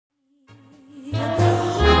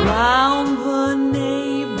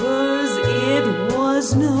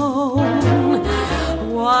was known.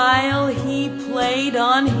 While he played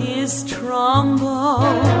on his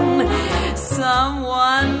trombone,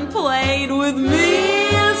 someone played with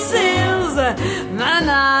Mrs.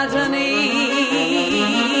 Monotony.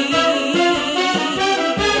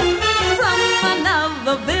 From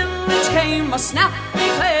another village came a snappy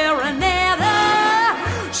clarinetta.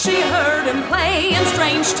 She heard him play, and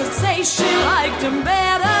strange to say, she liked him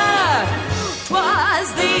better.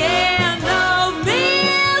 'Twas the end of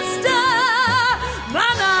Mr.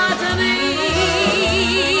 Monotony.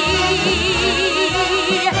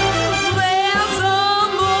 There's a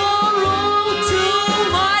moral to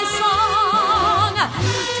my song.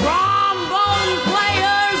 Trombone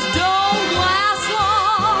players don't last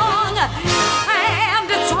long, and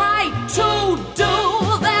it's right to do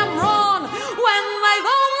them wrong when they've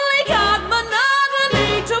only got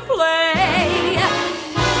monotony to play.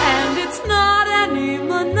 And it's not any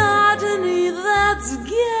monotony that's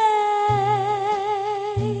gay.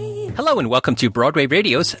 Hello and welcome to Broadway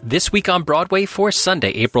Radio's This Week on Broadway for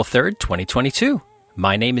Sunday, April 3rd, 2022.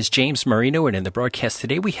 My name is James Marino, and in the broadcast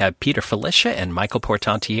today we have Peter Felicia and Michael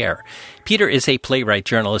Portantiere. Peter is a playwright,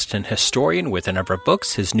 journalist, and historian with a number of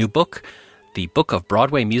books. His new book, The Book of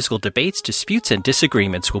Broadway Musical Debates, Disputes, and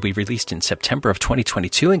Disagreements, will be released in September of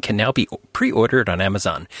 2022 and can now be pre-ordered on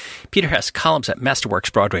Amazon. Peter has columns at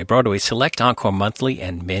Masterworks Broadway, Broadway Select, Encore Monthly,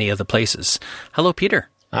 and many other places. Hello, Peter.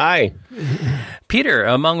 Hi. Peter,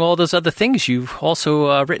 among all those other things, you've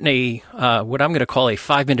also written a what I'm going to call a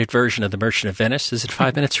 5-minute version of The Merchant of Venice. Is it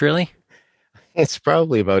 5 minutes, really? It's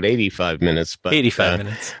probably about 85 minutes. But 85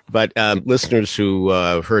 minutes. But listeners who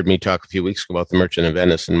heard me talk a few weeks ago about The Merchant of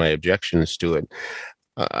Venice and my objections to it,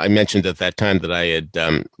 I mentioned at that time that I had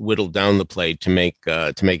whittled down the play to make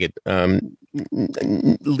it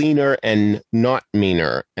leaner and not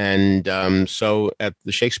meaner. And so at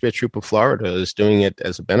the Shakespeare Troupe of Florida is doing it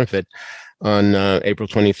as a benefit on April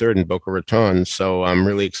 23rd in Boca Raton. So I'm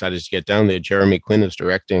really excited to get down there. Jeremy Quinn is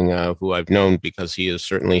directing, who I've known because he has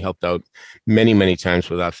certainly helped out many, many times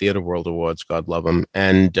with our Theatre World Awards. God love him.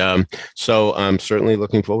 And so I'm certainly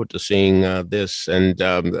looking forward to seeing this. And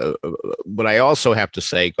what I also have to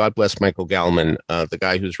say, God bless Michael Gallman, the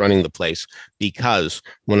guy who's running the place, because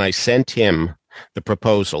when I sent him the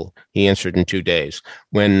proposal, he answered in 2 days.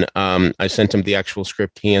 When I sent him the actual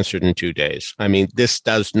script, he answered in 2 days. I mean, this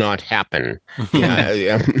does not happen.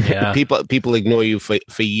 Yeah. People ignore you for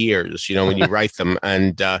years, when you write them,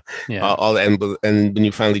 and and when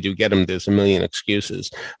you finally do get them, there's a million excuses.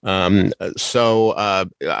 So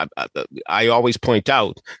I always point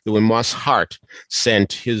out that when Moss Hart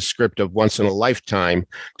sent his script of Once in a Lifetime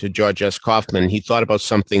to George S. Kaufman, he thought about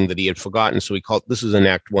something that he had forgotten. So he called, this is in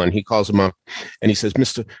Act 1, he calls him up and he says,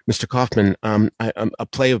 Mr. Kaufman, a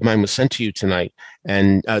play of mine was sent to you tonight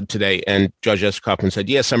and today. And George S. Kaufman said,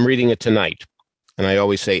 yes, I'm reading it tonight. And I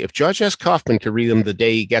always say, if George S. Kaufman can read them the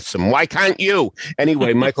day he gets them, why can't you?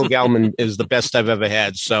 Anyway, Michael Gallman is the best I've ever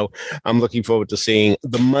had. So I'm looking forward to seeing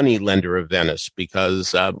The Money Lender of Venice,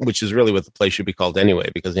 because which is really what the play should be called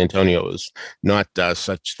anyway, because Antonio is not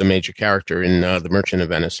such the major character in The Merchant of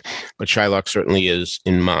Venice. But Shylock certainly is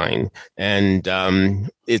in mine. And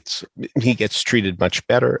he gets treated much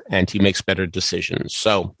better and he makes better decisions.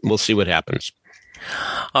 So we'll see what happens.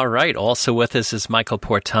 All right. Also with us is Michael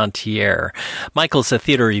Portantiere. Michael's a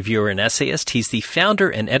theater reviewer and essayist. He's the founder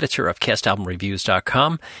and editor of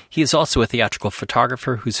CastAlbumReviews.com. He is also a theatrical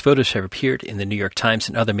photographer whose photos have appeared in the New York Times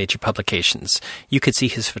and other major publications. You can see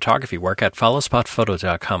his photography work at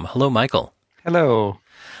followspotphoto.com. Hello, Michael. Hello.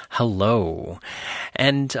 Hello.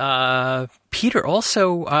 And Peter,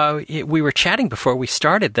 also, we were chatting before we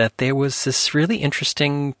started that there was this really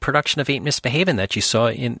interesting production of Ain't Misbehavin' that you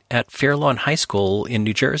saw at Fairlawn High School in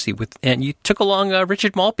New Jersey, and you took along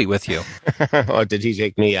Richard Maltby with you. Or did he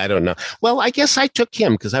take me? I don't know. Well, I guess I took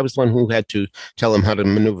him because I was the one who had to tell him how to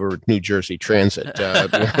maneuver New Jersey Transit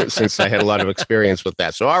since I had a lot of experience with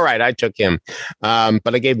that. So, all right, I took him.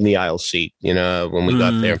 But I gave him the aisle seat, when we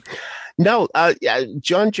got there. No,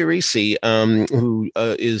 John Gerisi, who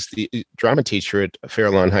is the drama teacher at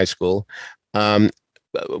Fairlawn High School,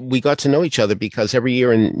 we got to know each other because every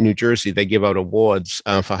year in New Jersey they give out awards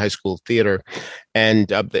for high school theater.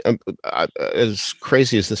 And as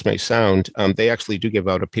crazy as this may sound, they actually do give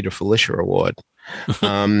out a Peter Felicia Award.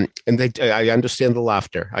 And I understand the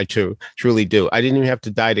laughter. I too truly do. I didn't even have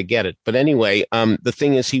to die to get it. But anyway, the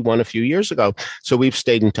thing is, he won a few years ago. So we've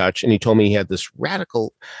stayed in touch, and he told me he had this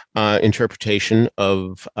radical interpretation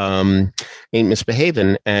of Ain't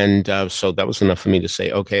Misbehavin'. And so that was enough for me to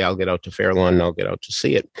say, okay, I'll get out to Fairlawn and I'll get out to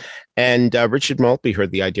see it. And Richard Maltby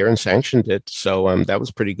heard the idea and sanctioned it. So that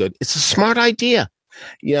was pretty good. It's a smart idea.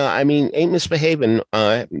 Yeah, I mean, Ain't Misbehaving,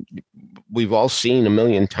 we've all seen a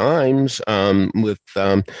million times with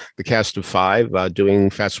the cast of five doing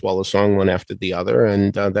Fats Waller song one after the other,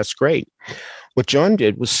 and that's great. What John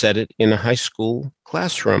did was set it in a high school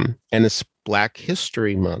classroom, and it's Black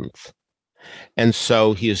History Month. And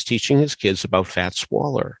so he is teaching his kids about Fats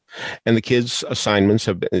Waller. And the kids' assignments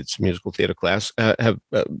it's a musical theater class, have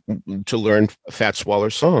to learn Fats Waller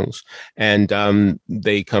songs. And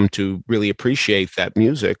they come to really appreciate that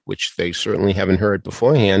music, which they certainly haven't heard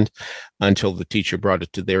beforehand until the teacher brought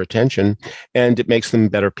it to their attention. And it makes them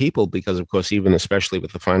better people because, of course, even especially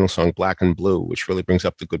with the final song, Black and Blue, which really brings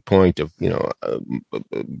up the good point of,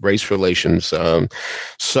 race relations.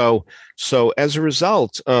 So as a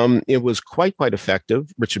result, it was quite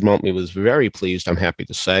effective. Richard Maltby was very pleased, I'm happy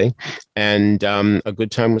to say, and a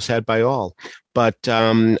good time was had by all. But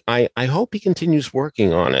I hope he continues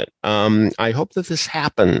working on it. I hope that this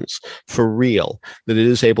happens for real, that it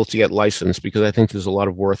is able to get licensed, because I think there's a lot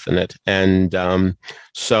of worth in it. And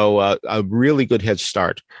so a really good head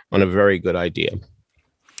start on a very good idea.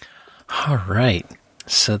 All right.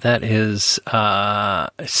 So that is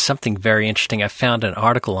something very interesting. I found an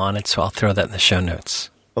article on it, so I'll throw that in the show notes.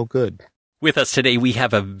 Oh, good. With us today, we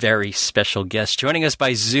have a very special guest joining us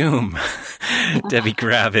by Zoom. Debbie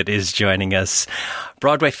Gravitte is joining us.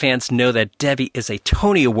 Broadway fans know that Debbie is a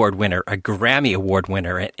Tony Award winner, a Grammy Award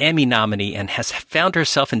winner, an Emmy nominee, and has found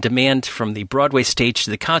herself in demand from the Broadway stage to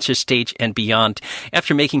the concert stage and beyond.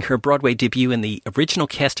 After making her Broadway debut in the original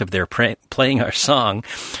cast of their Playing Our Song,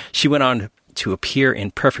 she went on to appear in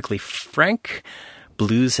Perfectly Frank,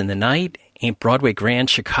 Blues in the Night, Ain't Broadway Grand,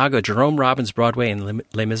 Chicago, Jerome Robbins Broadway, and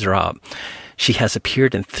Les Miserables. She has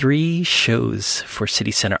appeared in 3 shows for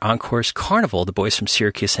City Center Encores, Carnival, The Boys from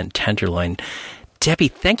Syracuse, and Tenderloin. Debbie,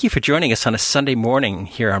 thank you for joining us on a Sunday morning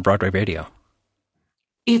here on Broadway Radio.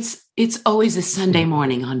 It's always a Sunday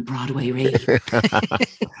morning on Broadway Radio.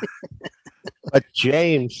 But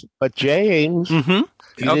James, Mm-hmm.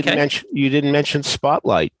 you didn't mention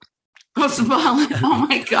Spotlight. Oh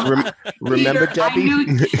my God. Remember, Peter, Debbie?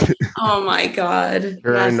 Oh my God.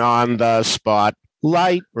 Turn on the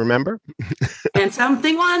spotlight. Remember? And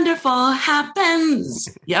something wonderful happens.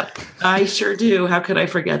 Yep, I sure do. How could I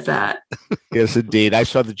forget that? Yes, indeed. I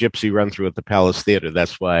saw the Gypsy run through at the Palace Theater.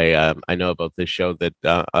 That's why I know about this show that,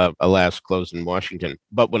 alas, closed in Washington.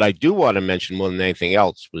 But what I do want to mention more than anything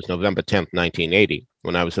else was November 10th, 1980,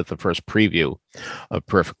 when I was at the first preview of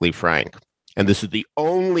Perfectly Frank. And this is the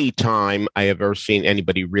only time I have ever seen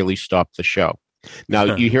anybody really stop the show. Now,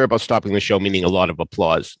 you hear about stopping the show, meaning a lot of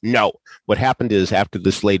applause. No. What happened is after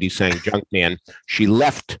this lady sang Junkman, she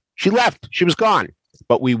left. She was gone.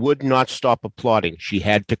 But we would not stop applauding. She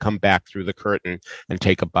had to come back through the curtain and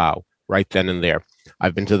take a bow right then and there.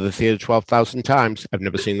 I've been to the theater 12,000 times. I've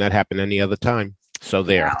never seen that happen any other time. So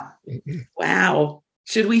there. Wow.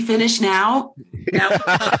 Should we finish now?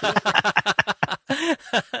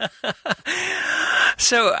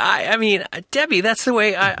 So, I mean, Debbie, that's the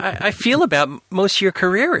way I feel about most of your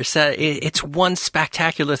career, is that it's one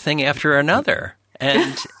spectacular thing after another.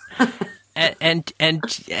 And and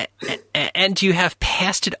you have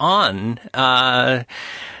passed it on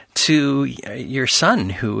to your son,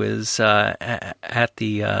 who is at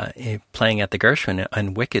the playing at the Gershwin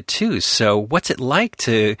and Wicked too. So what's it like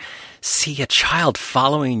to see a child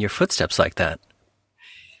following in your footsteps like that?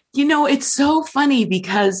 It's so funny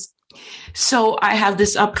because I have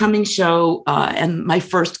this upcoming show, and my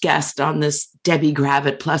first guest on this Debbie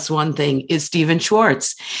Gravitte +1 thing is Stephen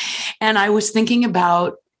Schwartz. And I was thinking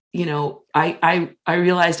about, I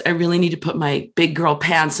realized I really need to put my big girl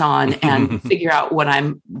pants on and figure out what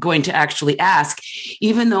I'm going to actually ask,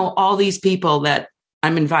 even though all these people that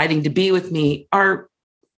I'm inviting to be with me are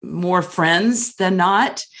more friends than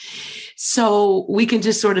not. So we can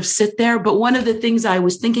just sort of sit there. But one of the things I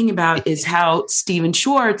was thinking about is how Stephen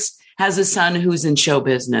Schwartz has a son who's in show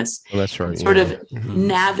business. Well, that's right. Sort of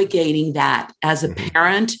navigating that as a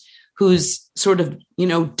parent who's sort of,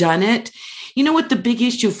 done it. You know what the big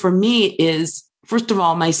issue for me is? First of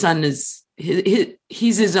all, my son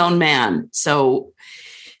he's his own man. So,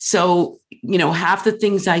 half the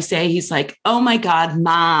things I say, he's like, oh my God,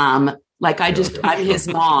 Mom. Like I'm his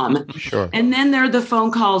mom. Sure. And then there are the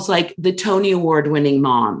phone calls, like the Tony Award winning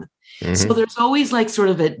mom. Mm-hmm. So there's always like sort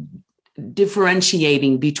of a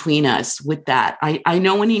differentiating between us with that. I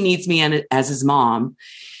know when he needs me as his mom,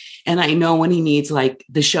 and I know when he needs like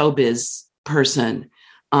the showbiz person.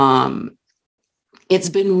 It's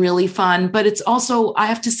been really fun, but it's also, I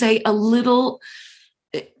have to say, a little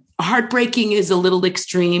heartbreaking is a little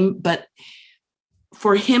extreme, but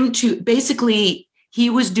for him to basically, he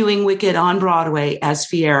was doing Wicked on Broadway as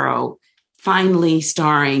Fiyero finally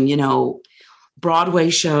starring, Broadway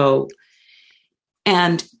show.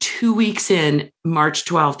 And 2 weeks in, March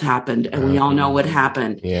 12th happened, and we all know what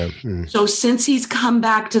happened. Yeah. So since he's come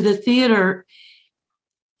back to the theater,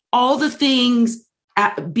 all the things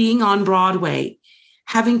being on Broadway,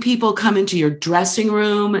 having people come into your dressing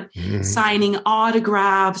room, signing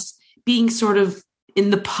autographs, being sort of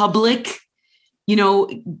in the public,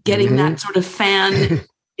 getting that sort of fan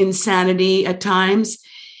insanity at times,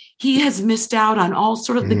 he has missed out on all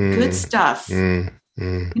sort of the good stuff.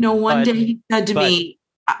 One day he said to me,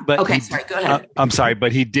 okay, sorry, go ahead. I'm sorry,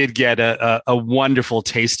 but he did get a wonderful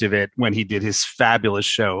taste of it when he did his fabulous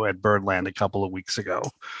show at Birdland a couple of weeks ago.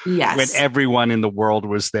 Yes. When everyone in the world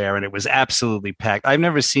was there and it was absolutely packed. I've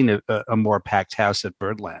never seen a more packed house at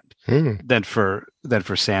Birdland than for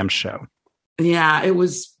Sam's show. Yeah, it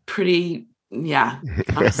was pretty, yeah.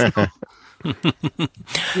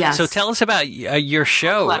 Yes. So tell us about your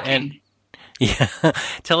show.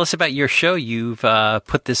 Tell us about your show. You've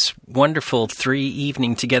put this wonderful 3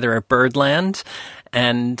 evening together at Birdland.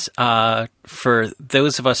 And for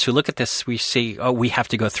those of us who look at this, we say, oh, we have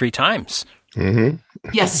to go 3 times. Mm-hmm.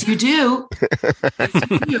 Yes, you do. Yes,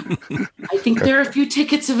 you do. I think there are a few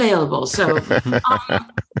tickets available. So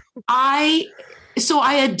I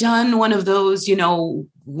had done one of those,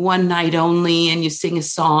 one night only, and you sing a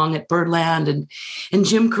song at Birdland, and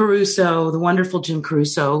Jim Caruso, the wonderful Jim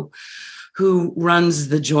Caruso, who runs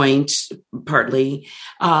the joint partly,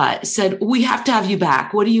 said, we have to have you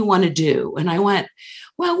back. What do you want to do? And I went,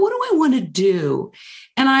 well, what do I want to do?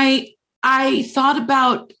 And I thought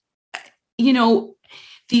about,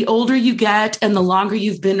 the older you get and the longer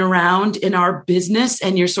you've been around in our business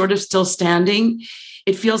and you're sort of still standing,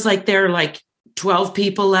 it feels like there are like 12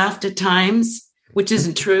 people left at times, which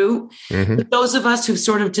isn't true. Mm-hmm. But those of us who've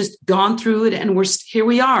sort of just gone through it and here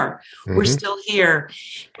we are, we're still here.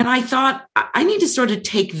 And I thought I need to sort of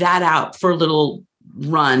take that out for a little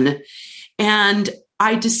run. And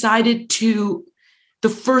I decided the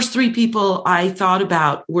first 3 people I thought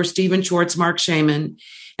about were Stephen Schwartz, Mark Shaman,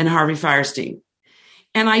 and Harvey Fierstein.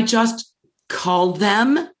 And I just called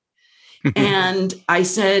them and I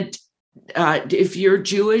said, if you're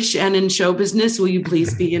Jewish and in show business, will you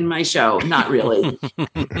please be in my show? Not really.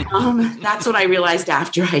 That's what I realized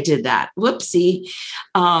after I did that. Whoopsie.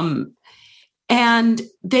 And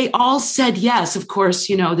they all said yes. Of course,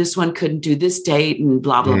 this one couldn't do this date and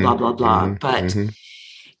blah, blah, blah, blah, blah. But,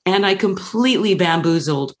 and I completely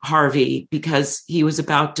bamboozled Harvey because he was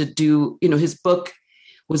about to do, his book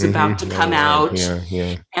was about to come out.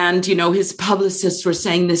 Yeah. And, his publicists were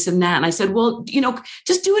saying this and that. And I said, well,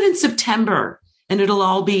 just do it in September and it'll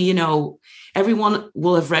all be, everyone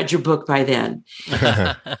will have read your book by then.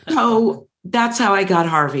 So that's how I got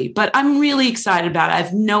Harvey. But I'm really excited about it. I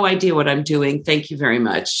have no idea what I'm doing. Thank you very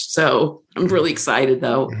much. So I'm really excited,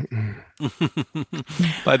 though.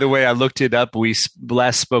 By the way, I looked it up. We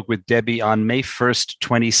last spoke with Debbie on May 1st,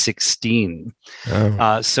 2016.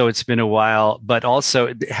 Oh. So it's been a while. But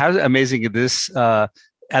also, how amazing is this? On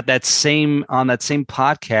that same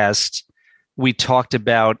podcast, we talked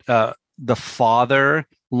about The Father,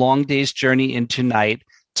 Long Day's Journey into Night,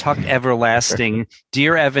 Tuck Everlasting,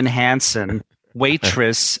 Dear Evan Hansen,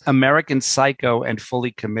 Waitress, American Psycho, and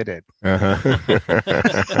Fully Committed. That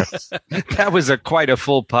was quite a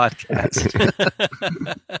full podcast.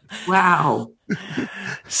 Wow.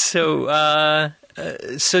 So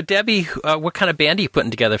Debbie, what kind of band are you putting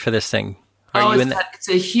together for this thing? It's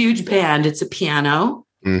a huge band. It's a piano.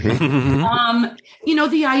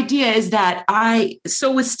 The idea is that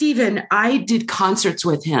with Stephen, I did concerts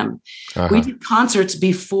with him. We did concerts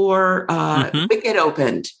before Wicked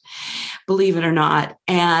opened, believe it or not.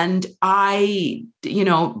 And my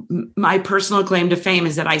personal claim to fame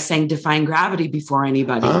is that I sang Defying Gravity before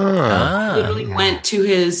anybody. I literally went to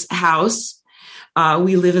his house.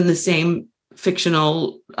 We live in the same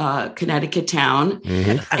fictional Connecticut town.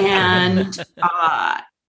 And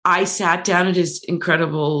I sat down at his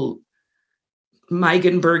incredible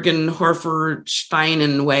Meigenbergen,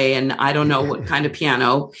 Horfersteinen way, and I don't know what kind of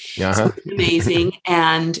piano. So amazing.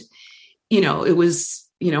 And, it was,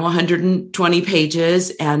 120 pages,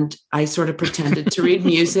 and I sort of pretended to read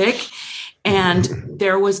music. And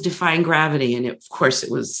there was Defying Gravity. And of course, it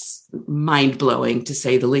was mind-blowing, to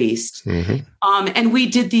say the least. And we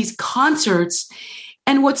did these concerts.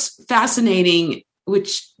 And what's fascinating,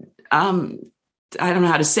 which I don't know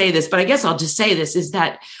how to say this, but I guess I'll just say this, is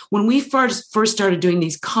that when we first started doing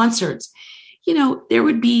these concerts, there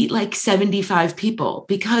would be like 75 people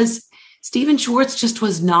because Stephen Schwartz just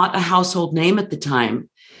was not a household name at the time.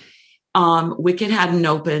 Wicked hadn't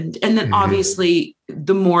opened. And then obviously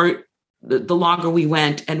the more the longer we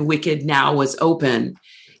went and Wicked Now was open,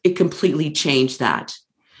 it completely changed that.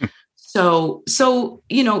 So,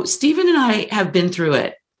 Stephen and I have been through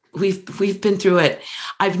it. We've been through it.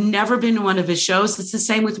 I've never been to one of his shows. It's the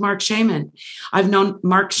same with Mark Shaman. I've known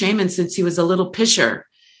Mark Shaman since he was a little pisher.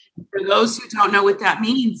 For those who don't know what that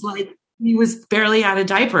means, like he was barely out of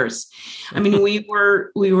diapers. I mean, I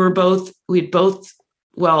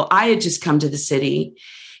had just come to the city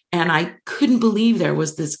and I couldn't believe there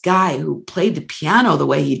was this guy who played the piano the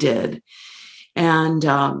way he did. And,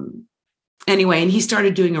 anyway, and he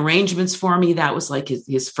started doing arrangements for me. That was like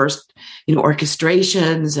his first,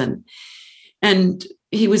 orchestrations, and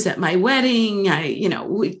he was at my wedding.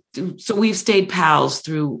 So we've stayed pals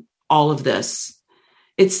through all of this.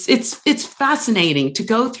 It's fascinating to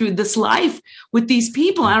go through this life with these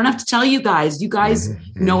people. I don't have to tell you guys. You guys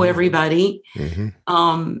know everybody,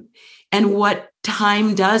 and what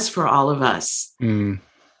time does for all of us.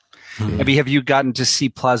 Have you gotten to see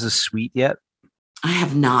Plaza Suite yet? I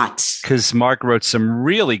have not, because Mark wrote some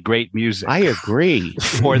really great music. I agree.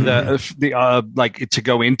 For the like to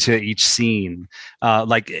go into each scene,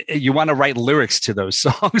 like you want to write lyrics to those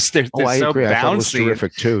songs. They're I so agree. bouncy. I thought it was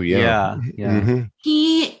terrific too. Yeah.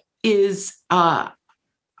 He is. I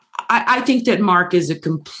think that Mark is a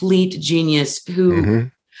complete genius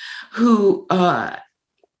who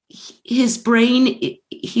his brain.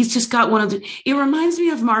 He's just got one of the. It reminds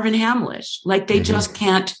me of Marvin Hamlish. Like they just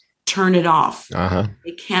can't turn it off.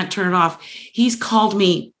 They can't turn it off. He's called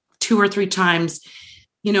me 2 or 3 times,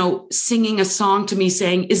 singing a song to me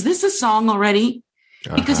saying, is this a song already?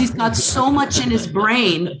 Because he's got so much in his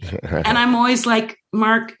brain. And I'm always like,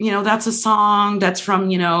 Mark, that's a song that's from,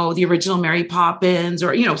 the original Mary Poppins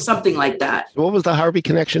or, something like that. What was the Harvey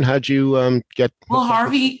connection? How'd you get? Well,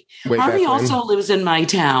 Harvey also lives in my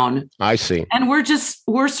town. I see. And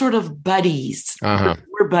we're sort of buddies.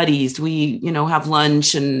 We're buddies. We, have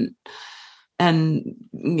lunch and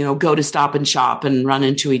go to Stop and Shop and run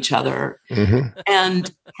into each other.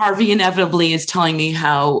 And Harvey inevitably is telling me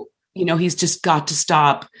how, he's just got to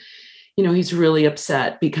stop. He's really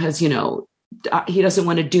upset because, he doesn't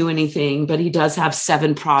want to do anything, but he does have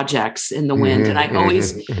 7 projects in the wind. And I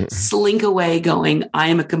always slink away going, I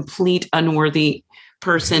am a complete unworthy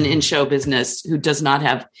person in show business who does not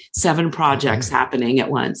have 7 projects happening at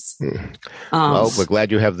once. Well, we're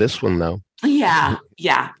glad you have this one though. Yeah,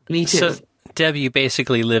 me too. So, Deb, you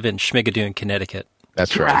basically live in Schmigadoon, Connecticut.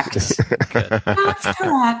 That's correct. Right. That's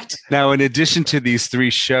correct. Now, in addition to these 3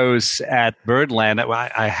 shows at Birdland,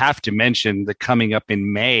 I have to mention that coming up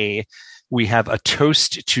in May, we have a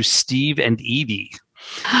toast to Steve and Edie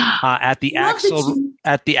at the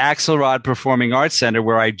Axelrod Performing Arts Center,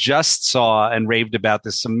 where I just saw and raved about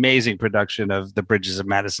this amazing production of The Bridges of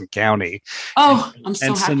Madison County. Oh, I'm so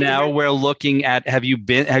happy. And so now we're looking at. Have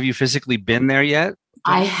you physically been there yet?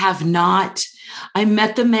 I have not. I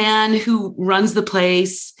met the man who runs the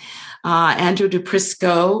place, Andrew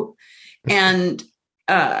DePrisco, and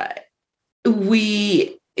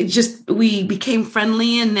we became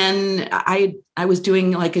friendly. And then I was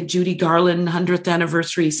doing like a Judy Garland 100th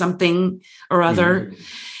anniversary something or other,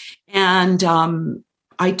 and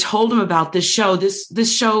I told him about this show.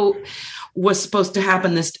 This show was supposed to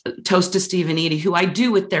happen. This Toast to Steve and Edie, who I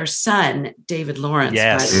do with their son David Lawrence.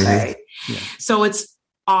 Yes. By the way. Yeah. So it's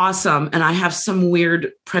awesome. And I have some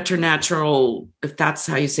weird preternatural, if that's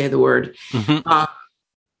how you say the word,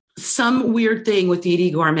 some weird thing with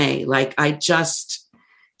Edie Gourmet. Like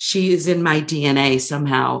she is in my DNA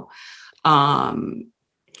somehow.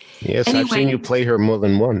 Yes. Anyway, I've seen you play her more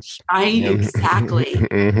than once. Exactly.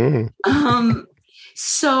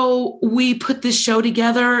 So we put this show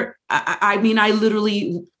together. I mean, I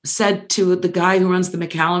literally said to the guy who runs the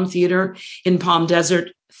McCallum Theater in Palm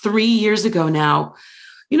Desert 3 years ago now,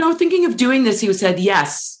 thinking of doing this, he said,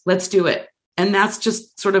 yes, let's do it. And that's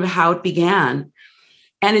just sort of how it began.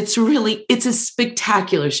 And it's a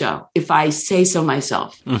spectacular show, if I say so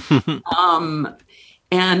myself.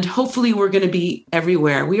 And hopefully we're going to be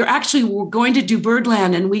everywhere. We're going to do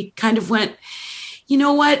Birdland, and we kind of went, you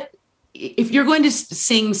know what? If you're going to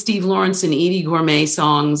sing Steve Lawrence and Edie Gourmet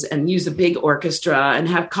songs and use a big orchestra and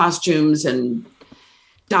have costumes and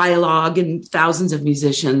dialogue and thousands of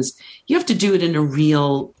musicians, you have to do it in a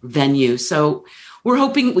real venue. So we're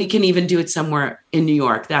hoping we can even do it somewhere in New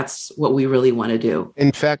York. That's what we really want to do.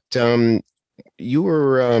 In fact, you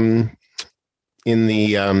were in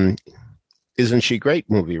the Isn't She Great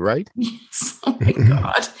movie, right? Yes. Oh my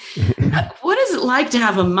God. What is it like to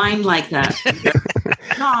have a mind like that?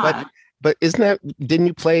 God. But didn't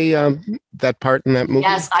you play that part in that movie?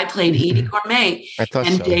 Yes, I played Edie Gourmet. I thought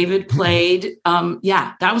and so. David played,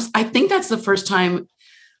 I think that's the first time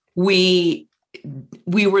we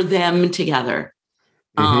were them together.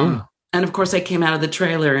 And of course I came out of the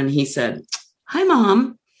trailer and he said, "Hi,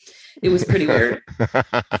 Mom." It was pretty weird.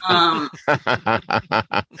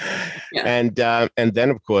 And then,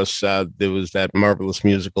 of course, there was that marvelous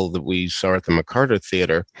musical that we saw at the McCarter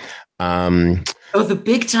Theater. The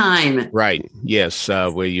Big Time. Right. Yes.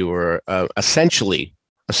 Where you were essentially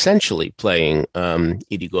playing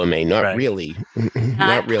Edie Gourmet. Not really.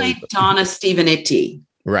 Not really. Played Donna Stevenetti.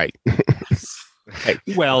 Right. Right.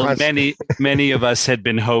 Well, many of us had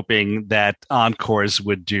been hoping that encores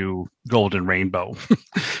would do Golden Rainbow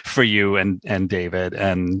for you and David,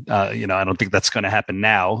 and I don't think that's going to happen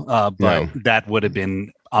now. But that would have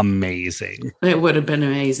been amazing. It would have been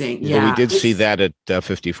amazing. Yeah, well, we did see that at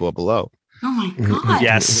 54 Below. Oh my God!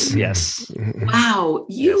 Yes. Wow,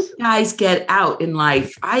 you guys get out in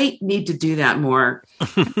life. I need to do that more.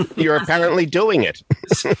 You're apparently doing it.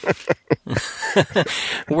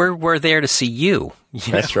 We're there to see you.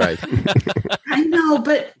 That's right. I know,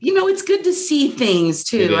 but it's good to see things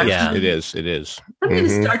too. It is. I'm going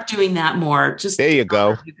to start doing that more. Just there you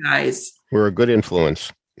go, you guys. We're a good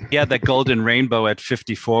influence. Yeah, the Golden Rainbow at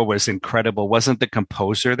 54 was incredible. Wasn't the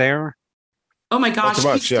composer there? Oh my gosh,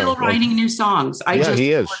 he's still writing new songs.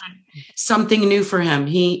 He is. Something new for him.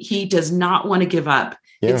 He does not want to give up.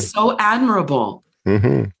 Yeah. It's so admirable.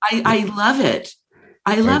 I love it.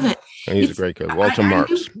 I love it. He's a great guy. Walter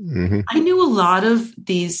Marks. I knew a lot of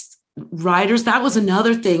these writers. That was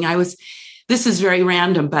another thing. This is very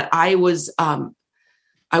random, but I was at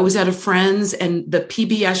a friend's and the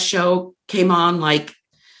PBS show came on, like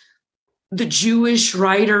the Jewish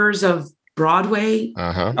writers of Broadway.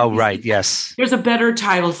 Oh, right. Yes. There's a better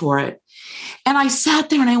title for it. And I sat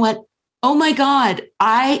there and I went, oh my God,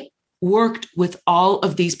 I worked with all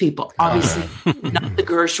of these people. Obviously not the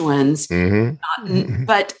Gershwins,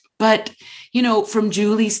 but from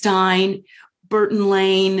Julie Stein, Burton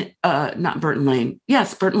Lane, not Burton Lane.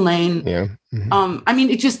 Yes, Burton Lane. Yeah.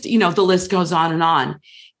 It just, the list goes on.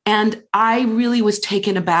 And I really was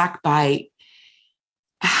taken aback by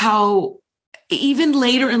how even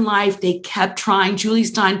later in life, they kept trying. Julie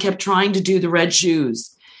Stein kept trying to do the Red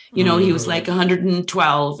Shoes. He was like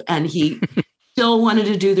 112 and he still wanted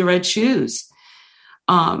to do the Red Shoes.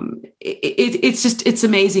 It's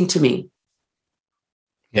amazing to me.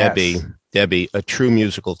 Yes. Debbie, a true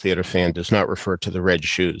musical theater fan does not refer to the Red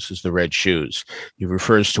Shoes as the Red Shoes. He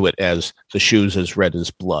refers to it as the shoes as red as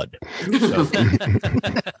blood. So.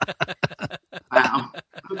 Wow.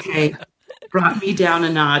 Okay. Brought me down a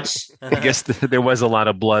notch. I guess there was a lot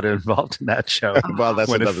of blood involved in that show. Well, that's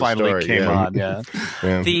when it finally story. came on. Yeah.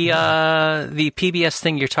 The PBS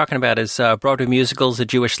thing you're talking about is Broadway musicals: A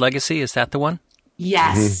Jewish Legacy. Is that the one?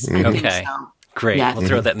 Yes. I think so. Great. Yes. We'll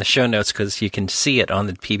throw that in the show notes because you can see it on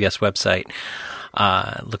the PBS website.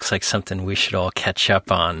 Looks like something we should all catch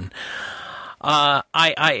up on.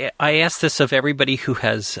 I asked this of everybody who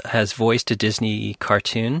has voiced a Disney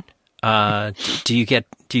cartoon. Do you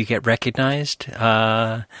get recognized?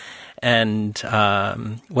 And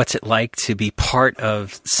what's it like to be part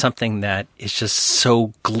of something that is just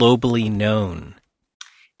so globally known?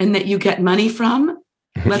 And that you get money from?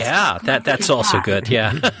 That's also good.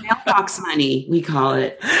 Yeah. Mailbox money, we call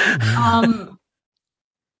it.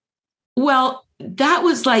 Well, that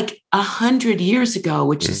was like 100 years ago,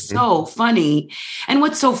 which is so funny. And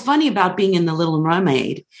what's so funny about being in The Little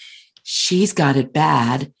Mermaid, she's got it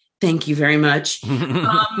bad. Thank you very much.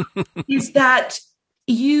 Is that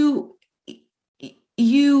I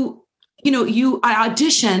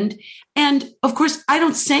auditioned, and of course I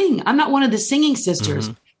don't sing. I'm not one of the singing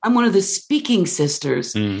sisters. I'm one of the speaking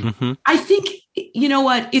sisters. I think,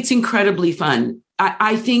 it's incredibly fun.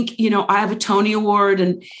 I think, I have a Tony Award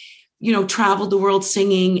and, traveled the world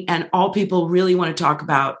singing, and all people really want to talk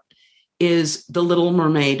about is The Little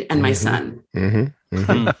Mermaid and my son.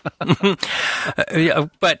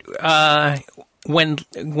 But when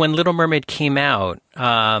Little Mermaid came out,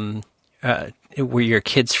 were your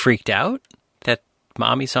kids freaked out that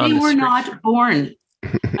mommy's on? They were not born.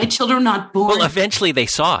 My children were not born. Well, eventually they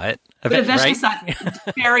saw it. Eventually saw it.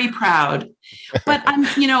 Very proud. But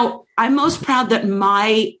I'm most proud that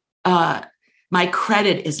my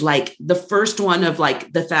credit is like the first one of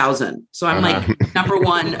like the 1,000. So I'm like number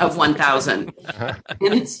one of 1,000.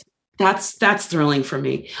 And that's thrilling for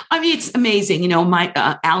me. I mean, it's amazing. My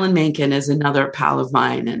Alan Menken is another pal of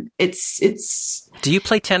mine, and it's. Do you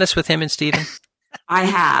play tennis with him and Stephen? I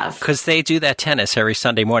have, because they do that tennis every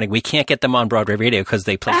Sunday morning. We can't get them on Broadway radio because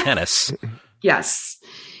they play tennis. Yes.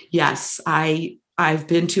 I've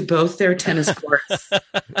been to both their tennis courts.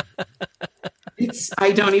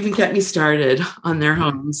 I don't even get me started on their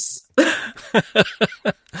homes.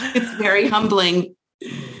 It's very humbling.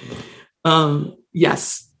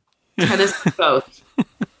 Yes. Tennis both.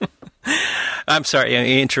 I'm sorry, I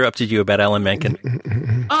interrupted you about Alan Menken.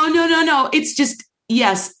 Oh, no. It's just,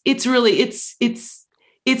 yes, it's really,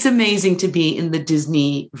 it's amazing to be in the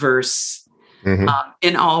Disney verse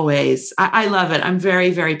in all ways. I love it. I'm very,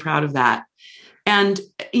 very proud of that. And,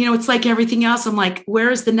 it's like everything else. I'm like, where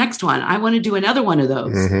is the next one? I want to do another one of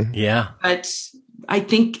those. Yeah. But I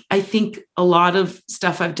think a lot of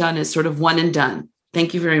stuff I've done is sort of one and done.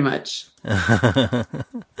 Thank you very much.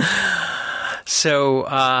 So,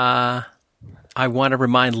 I want to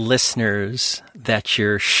remind listeners that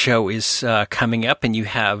your show is coming up, and you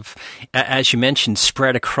have, as you mentioned,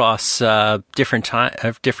 spread across different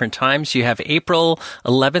times. You have April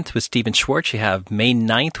 11th with Stephen Schwartz. You have May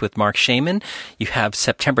 9th with Mark Shaman. You have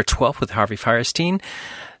September 12th with Harvey Fierstein.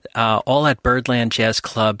 All at Birdland Jazz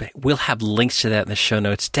Club. We'll have links to that in the show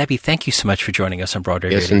notes. Debbie, thank you so much for joining us on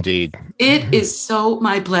Broadway Yes, Radio. indeed. It is so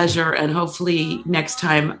my pleasure, and hopefully next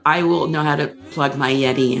time I will know how to plug my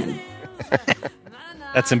Yeti in.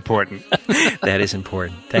 That's important. That is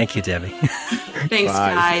important. Thank you, Debbie. Thanks,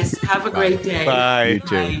 Bye. guys. Have a great day. Bye. You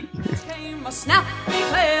too. Came a snappy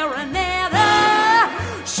clarinet.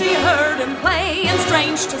 She heard him play, and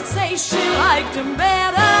strange to say, she liked him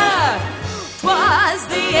better. 'Twas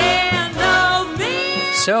the end of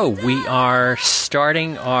me. So we are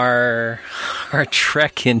starting our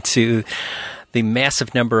trek into the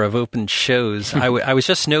massive number of open shows. I was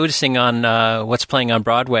just noticing on what's playing on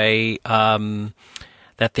Broadway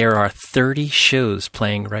that there are 30 shows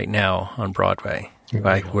playing right now on Broadway.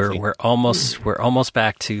 Right, we're almost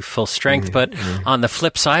back to full strength. But on the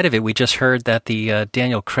flip side of it, we just heard that the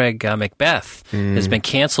Daniel Craig Macbeth has been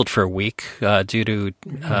canceled for a week due to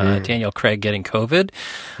Daniel Craig getting COVID.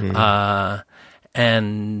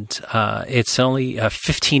 And it's only a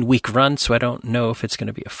 15-week run, so I don't know if it's going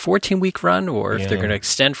to be a 14-week run or if they're going to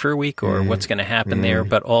extend for a week or what's going to happen there.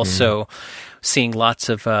 But also seeing lots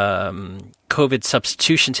of COVID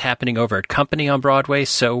substitutions happening over at Company on Broadway.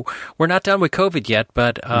 So we're not done with COVID yet,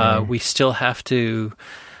 but we still have to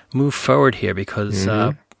move forward here because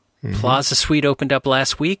Plaza Suite opened up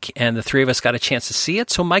last week, and the three of us got a chance to see it.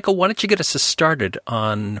 So, Michael, why don't you get us started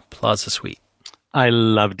on Plaza Suite? I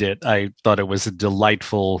loved it. I thought it was a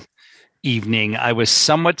delightful evening. I was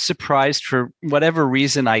somewhat surprised for whatever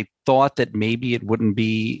reason. I thought that maybe it wouldn't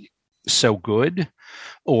be so good,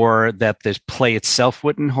 or that the play itself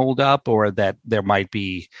wouldn't hold up, or that there might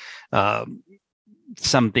be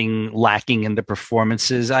something lacking in the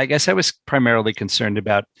performances. I guess I was primarily concerned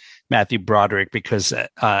about Matthew Broderick because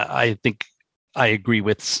I think I agree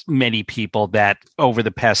with many people that over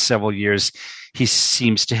the past several years, he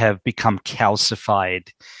seems to have become calcified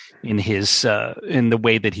in his in the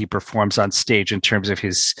way that he performs on stage in terms of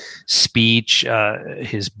his speech,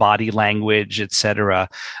 his body language, etc.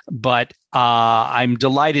 But I'm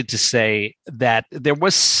delighted to say that there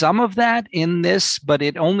was some of that in this, but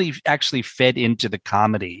it only actually fed into the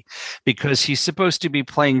comedy because he's supposed to be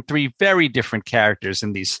playing three very different characters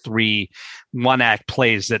in these three one-act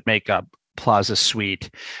plays that make up Plaza Suite,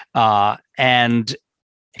 and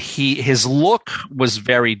his look was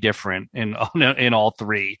very different in all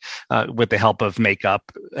three, with the help of makeup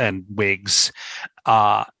and wigs,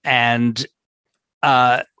 and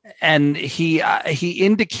he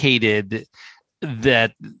indicated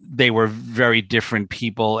that they were very different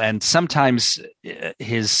people, and sometimes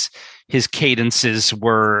his cadences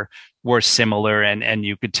were similar, and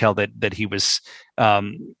you could tell that he was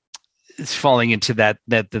falling into that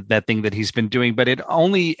thing that he's been doing, but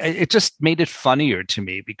it just made it funnier to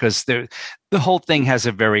me because the whole thing has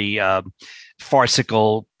a very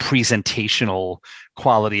farcical presentational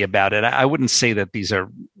quality about it. I wouldn't say that these are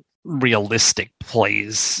realistic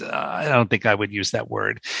plays. I don't think I would use that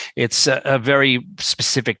word. It's a very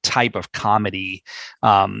specific type of comedy,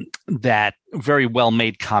 that very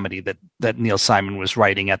well-made comedy that Neil Simon was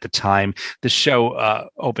writing at the time. The show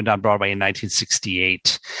opened on Broadway in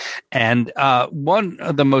 1968. And one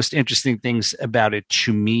of the most interesting things about it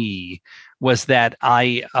to me was that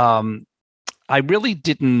I really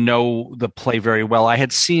didn't know the play very well. I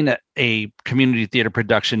had seen a community theater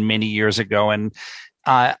production many years ago, and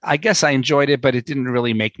I guess I enjoyed it, but it didn't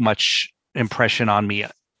really make much impression on me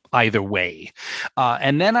either way.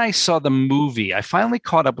 And then I saw the movie. I finally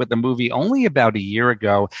caught up with the movie only about a year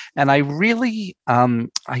ago, and I really,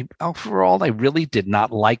 overall, I really did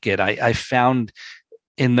not like it. I found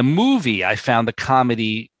in the movie, I found the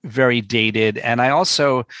comedy very dated, and I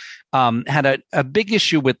also had a big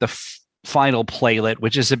issue with final playlet,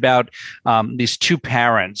 which is about these two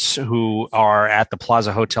parents who are at the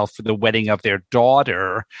Plaza Hotel for the wedding of their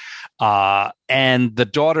daughter. And the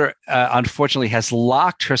daughter, unfortunately, has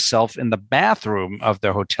locked herself in the bathroom of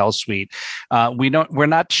their hotel suite. We're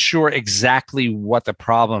not sure exactly what the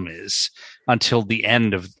problem is until the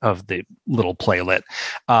end of the little playlet.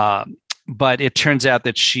 But it turns out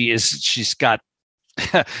that she's got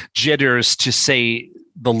jitters, to say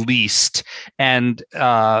the least, and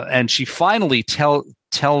she finally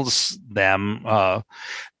tells them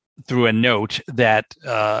through a note that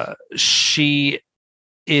she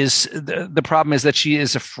is the problem is that she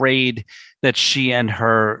is afraid that she and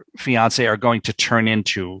her fiance are going to turn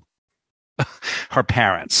into her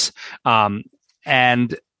parents,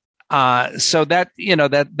 and so that's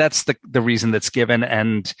the reason that's given,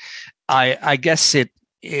 and I guess it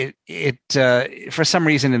for some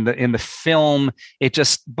reason in the film, it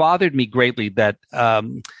just bothered me greatly that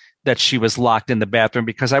she was locked in the bathroom,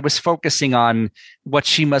 because I was focusing on what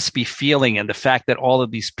she must be feeling and the fact that all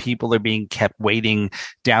of these people are being kept waiting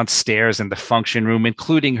downstairs in the function room,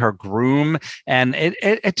 including her groom. And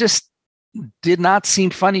it just did not seem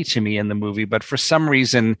funny to me in the movie, but for some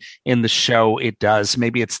reason in the show it does.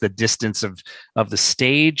 Maybe it's the distance of the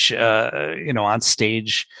stage, on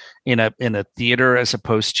stage in a theater as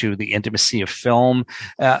opposed to the intimacy of film.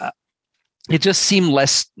 It just seemed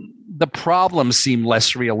the problems seemed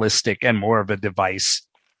less realistic and more of a device.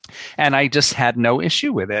 And I just had no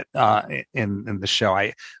issue with it in the show.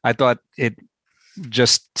 I thought it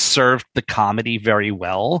just served the comedy very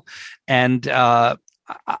well. And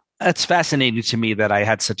it's fascinating to me that I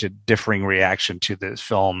had such a differing reaction to this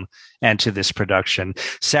film and to this production.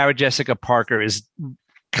 Sarah Jessica Parker is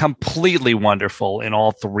completely wonderful in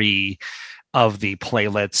all three of the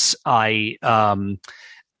playlets. I'm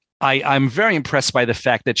very impressed by the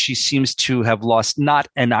fact that she seems to have lost not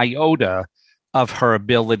an iota of her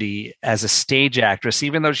ability as a stage actress,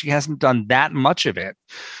 even though she hasn't done that much of it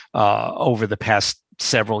over the past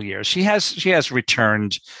several years. She has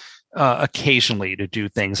returned occasionally to do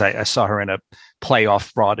things. I saw her in a play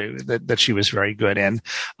off Broadway that she was very good in,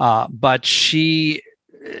 but she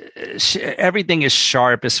everything is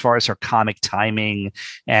sharp as far as her comic timing,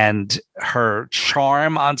 and her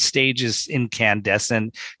charm on stage is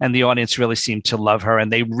incandescent, and the audience really seemed to love her,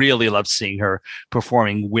 and they really loved seeing her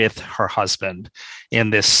performing with her husband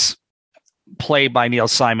in this play by Neil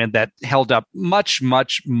Simon that held up much,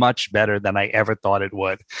 much, much better than I ever thought it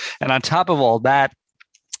would. And on top of all that,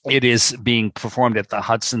 it is being performed at the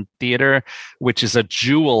Hudson Theater, which is a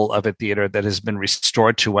jewel of a theater that has been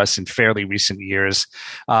restored to us in fairly recent years.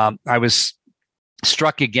 I was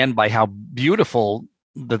struck again by how beautiful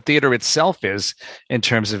the theater itself is in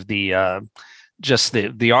terms of the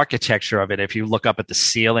architecture of it. If you look up at the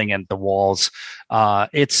ceiling and the walls,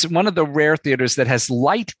 it's one of the rare theaters that has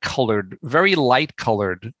very light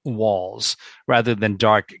colored walls rather than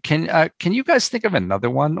dark. Can you guys think of another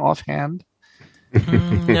one offhand?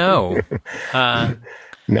 No.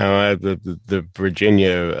 No, the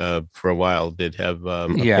Virginia for a while did have a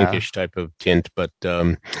pinkish type of tint, but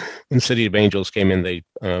when City of Angels came in,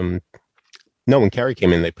 when Carrie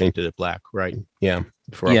came in, they painted it black, right? Yeah,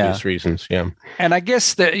 for obvious reasons. Yeah, and I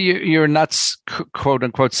guess that you're not quote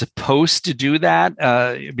unquote supposed to do that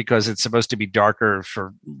because it's supposed to be darker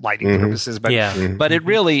for lighting purposes. But but it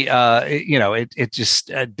really, it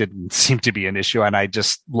just didn't seem to be an issue, and I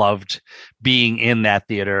just loved being in that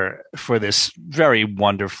theater for this very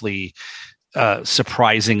wonderfully,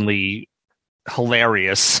 surprisingly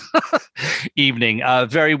hilarious evening.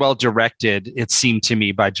 Very well directed, it seemed to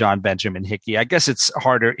me, by John Benjamin Hickey. I guess it's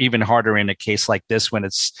even harder in a case like this when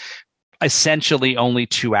it's essentially only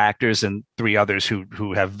two actors and three others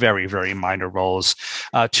who have very, very minor roles.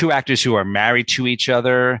 Two actors who are married to each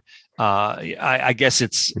other. I guess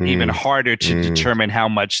it's even harder to determine how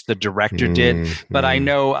much the director did, but I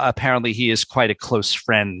know apparently he is quite a close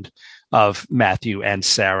friend of Matthew and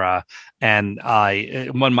Sarah, and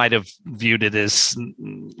one might have viewed it as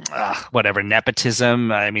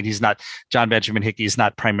nepotism. I mean, John Benjamin Hickey is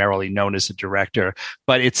not primarily known as a director,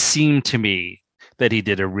 but it seemed to me that he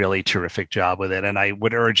did a really terrific job with it, and I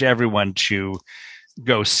would urge everyone to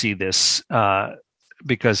go see this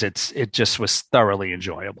because it just was thoroughly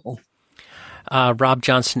enjoyable. Rob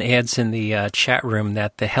Johnson adds in the chat room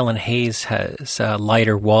that the Helen Hayes has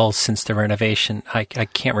lighter walls since the renovation. I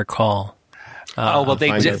can't recall.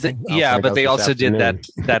 They did. But they also did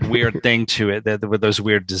that weird thing to it with those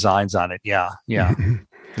weird designs on it. Yeah.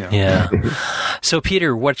 So,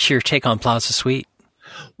 Peter, what's your take on Plaza Suite?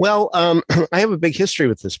 Well, I have a big history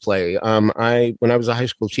with this play. When I was a high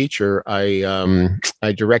school teacher,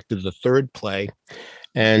 I directed the third play.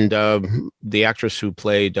 And the actress who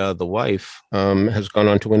played the wife has gone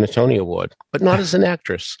on to win a Tony Award, but not as an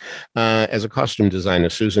actress, as a costume designer,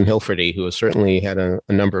 Susan Hilferty, who has certainly had a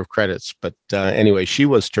number of credits. But anyway, she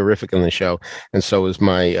was terrific in the show, and so was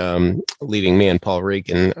my leading man, Paul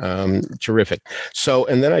Regan, terrific. So,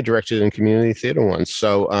 and then I directed in community theater once,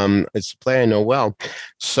 so it's a play I know well.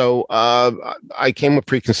 So I came with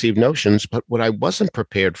preconceived notions, but what I wasn't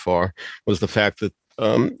prepared for was the fact that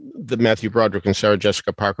Matthew Broderick and Sarah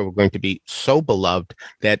Jessica Parker were going to be so beloved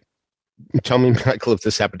that, tell me, Michael, if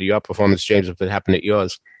this happened to your performance, James, if it happened at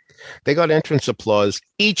yours. They got entrance applause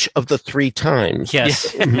each of the 3 times.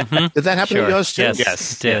 Yes. Mm-hmm. Did that happen to yours too?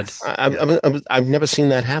 Yes, did. I've never seen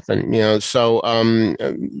that happen. So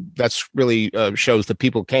that's really shows that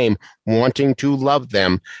people came wanting to love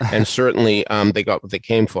them, and certainly they got what they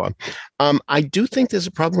came for. I do think there's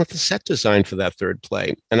a problem with the set design for that third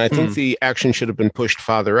play, and I think the action should have been pushed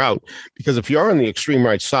farther out, because if you're on the extreme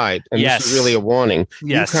right side, and this is really a warning,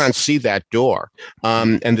 you can't see that door,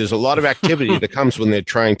 and there's a lot of activity that comes when they're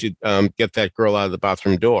trying to get that girl out of the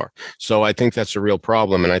bathroom door. So I think that's a real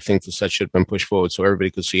problem, and I think the set should have been pushed forward so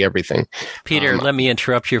everybody could see everything. Peter, let me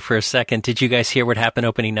interrupt you for a second. Did you guys hear what happened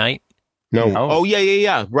opening night? No. Oh,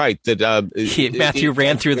 yeah. Right. That Matthew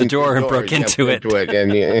ran through the door and broke into it.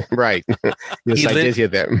 And right. Yes, I did hear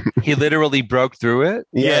that. He literally broke through it.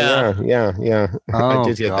 Yeah. Oh, I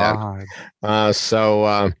did hear God. that.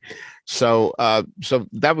 So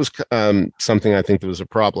that was something I think that was a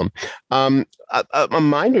problem. A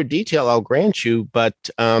minor detail, I'll grant you, but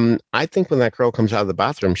I think when that girl comes out of the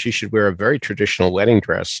bathroom, she should wear a very traditional wedding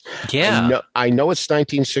dress. Yeah. I know it's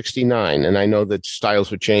 1969, and I know that styles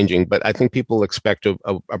were changing, but I think people expect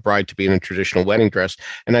a bride to be in a traditional wedding dress,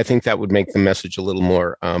 and I think that would make the message a little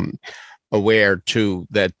more aware, too,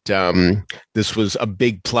 that this was a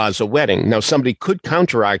big plaza wedding. Now, somebody could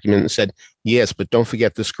counter-argument and said, yes, but don't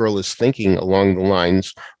forget this girl is thinking along the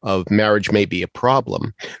lines of marriage may be a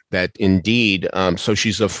problem, that indeed, so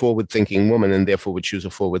she's a forward-thinking woman and therefore would choose a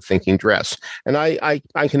forward-thinking dress. And I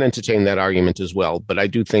can entertain that argument as well, but I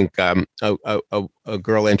do think a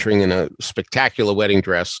girl entering in a spectacular wedding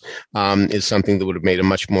dress is something that would have made a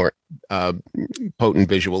much more potent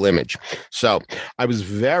visual image. So I was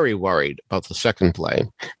very worried about the second play,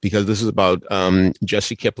 because this is about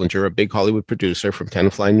Jesse Kiplinger, a big Hollywood producer from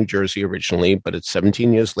Tenafly, New Jersey originally, but it's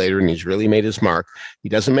 17 years later and he's really made his mark. He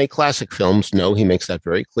doesn't make classic films. No, he makes that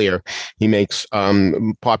very clear. He makes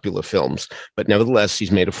popular films, but nevertheless,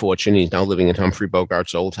 he's made a fortune. He's now living in Humphrey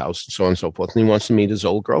Bogart's old house and so on and so forth. And he wants to meet his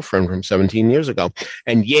old girlfriend from 17 years ago.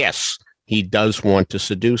 And yes, he does want to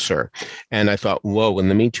seduce her. And I thought, whoa, in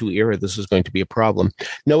the Me Too era, this is going to be a problem.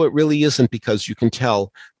 No, it really isn't, because you can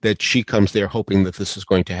tell that she comes there hoping that this is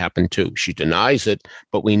going to happen too. She denies it,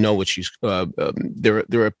 but we know what she's. There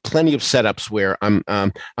are plenty of setups where I'm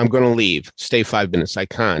going to leave. Stay 5 minutes. I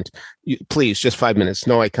can't. Please, just 5 minutes.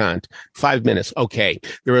 No, I can't. 5 minutes. Okay.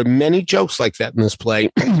 There are many jokes like that in this play,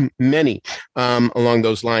 many along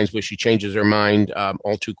those lines, where she changes her mind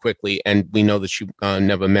all too quickly, and we know that she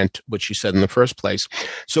never meant what she said in the first place.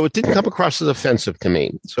 So it didn't come across as offensive to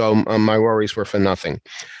me. So my worries were for nothing.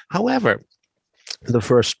 However, the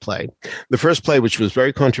first play, which was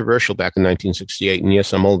very controversial back in 1968, and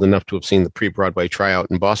yes, I'm old enough to have seen the pre-Broadway tryout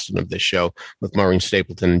in Boston of this show with Maureen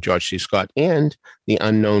Stapleton and George C. Scott, and the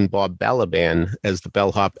unknown Bob Balaban as the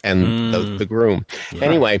bellhop and the groom. Yeah.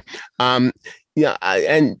 Anyway, and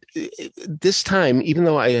this time, even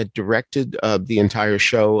though I had directed the entire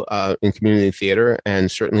show in community theater,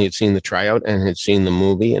 and certainly had seen the tryout and had seen the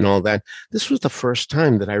movie and all that, this was the first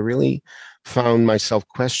time that I really found myself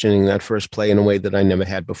questioning that first play in a way that I never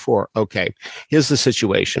had before. Okay, here's the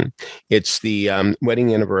situation. It's the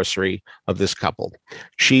wedding anniversary of this couple.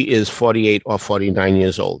 She is 48 or 49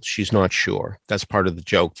 years old. She's not sure. That's part of the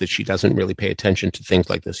joke, that she doesn't really pay attention to things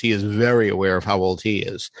like this. He is very aware of how old he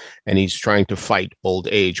is, and he's trying to fight old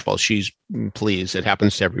age while she's pleased. It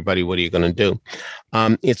happens to everybody. What are you going to do?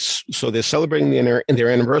 So they're celebrating their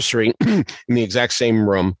anniversary in the exact same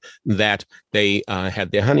room that they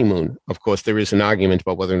had their honeymoon. Of course, there is an argument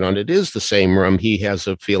about whether or not it is the same room. He has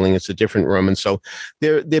a feeling it's a different room, and so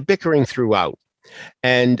they're bickering throughout.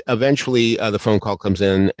 And eventually, the phone call comes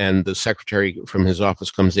in, and the secretary from his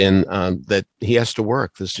office comes in that he has to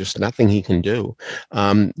work. There's just nothing he can do.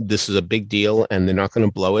 This is a big deal, and they're not going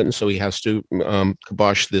to blow it, and so he has to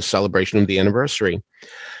kibosh this celebration of the anniversary.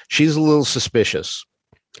 She's a little suspicious,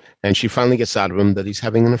 and she finally gets out of him that he's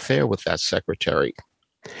having an affair with that secretary.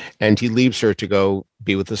 And he leaves her to go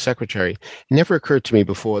be with the secretary. It never occurred to me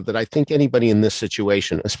before that I think anybody in this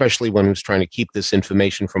situation, especially one who's trying to keep this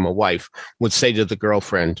information from a wife, would say to the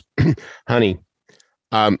girlfriend, honey,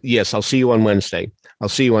 yes, I'll see you on Wednesday. I'll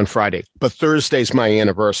see you on Friday. But Thursday's my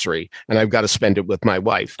anniversary, and I've got to spend it with my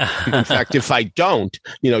wife. In fact, if I don't,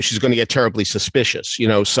 she's going to get terribly suspicious,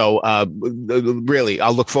 So really,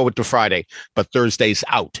 I'll look forward to Friday, but Thursday's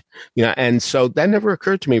out. And so that never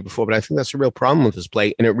occurred to me before, but I think that's a real problem with this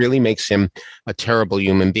play, and it really makes him a terrible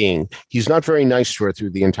human being. He's not very nice to her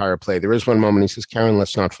through the entire play. There is one moment he says, Karen,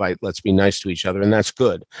 let's not fight. Let's be nice to each other. And that's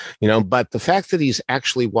good, but the fact that he's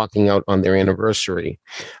actually walking out on their anniversary,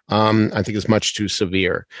 I think is much too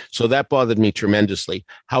severe. So that bothered me tremendously.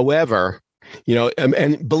 However,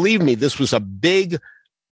 and believe me, this was a big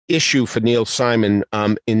issue for Neil Simon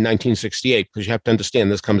in 1968, because you have to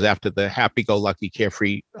understand this comes after the happy-go-lucky,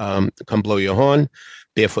 carefree, Come Blow Your Horn,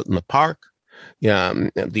 Barefoot in the Park,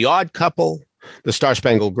 The Odd Couple. The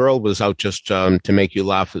Star-Spangled Girl was out just to make you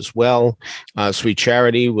laugh as well. Sweet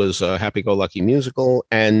Charity was a happy-go-lucky musical.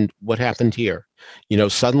 And what happened here?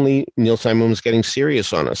 Suddenly Neil Simon was getting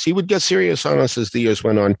serious on us. He would get serious on us as the years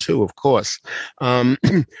went on too, of course.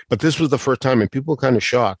 But this was the first time, and people were kind of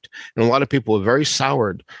shocked. And a lot of people were very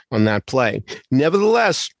soured on that play.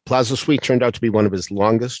 Nevertheless, Plaza Suite turned out to be one of his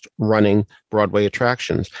longest running Broadway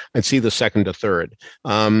attractions. I'd see the second or third.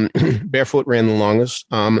 Barefoot ran the longest.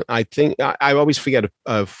 I think I always forget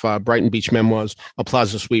if Brighton Beach Memoirs or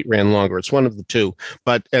Plaza Suite ran longer. It's one of the two.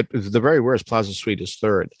 But at the very worst, Plaza Suite is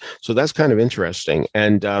third. So that's kind of interesting.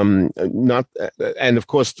 And and of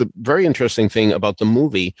course, the very interesting thing about the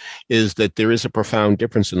movie is that there is a profound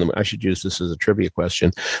difference in them. I should use this as a trivia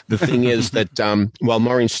question. The thing is that while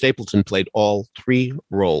Maureen Stapleton played all three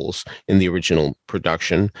roles in the original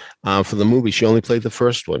production, for the movie, she only played the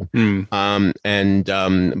first one.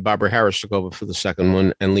 And Barbara Harris took over for the second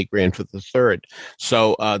one, and Lee Grant for the third.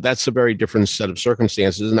 So that's a very different set of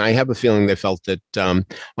circumstances. And I have a feeling they felt that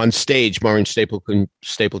on stage, Maureen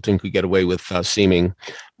Stapleton could get away with seeming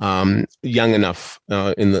young enough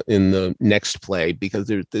in the next play, because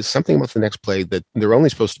there's something about the next play that they're only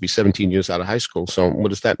supposed to be 17 years out of high school. So what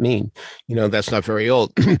does that mean? That's not very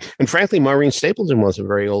old. And frankly, Maureen Stapleton wasn't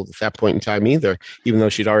very old at that point in time either, even though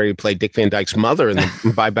she'd already played Dick Van Dyke's mother in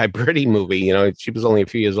the Bye Bye Birdie movie. She was only a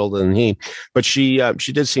few years older than he, but she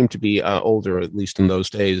did seem to be older, at least in those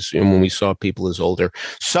days, when we saw people as older.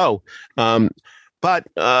 So, but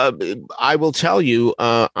I will tell you,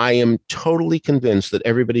 I am totally convinced that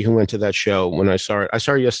everybody who went to that show, when I saw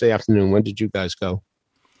it yesterday afternoon. When did you guys go?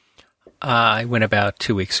 I went about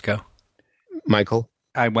 2 weeks ago. Michael?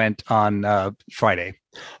 I went on Friday.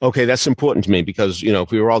 Okay, that's important to me because,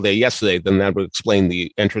 if we were all there yesterday, then that would explain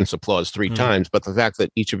the entrance applause three times. But the fact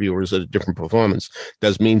that each of you was at a different performance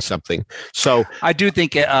does mean something. So I do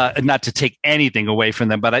think, not to take anything away from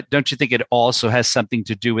them, but don't you think it also has something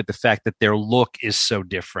to do with the fact that their look is so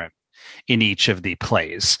different in each of the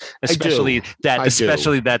plays, especially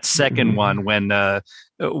that second one when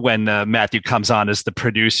Matthew comes on as the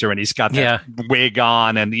producer and he's got that wig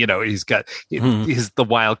on, and he's got he's the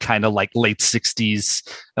wild kind of like late 60s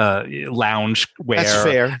lounge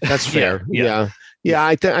wear. That's fair. Yeah,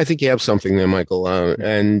 I think you have something there, Michael,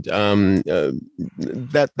 and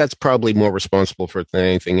that's probably more responsible for it than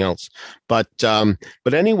anything else. But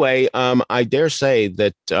anyway, I dare say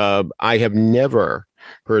that I have never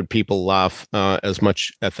heard people laugh as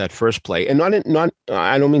much at that first play, and not.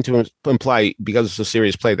 I don't mean to imply because it's a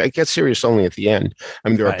serious play that it gets serious only at the end. I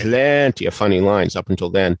mean, there are plenty of funny lines up until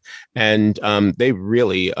then, and they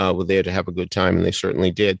really were there to have a good time, and they certainly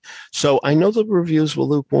did. So I know the reviews were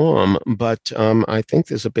lukewarm, but I think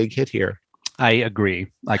there's a big hit here. I agree.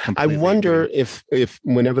 I wonder agree. if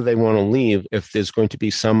whenever they want to leave, if there's going to be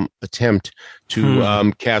some attempt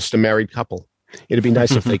to cast a married couple. It'd be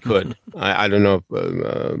nice if they could. I don't know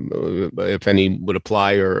if any would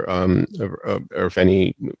apply, or if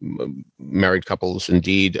any married couples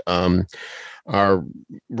indeed are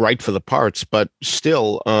right for the parts. But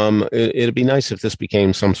still, it'd be nice if this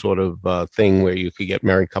became some sort of thing where you could get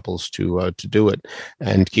married couples to do it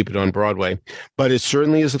and keep it on Broadway. But it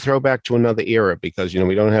certainly is a throwback to another era, because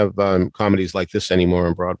we don't have comedies like this anymore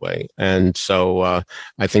on Broadway, and so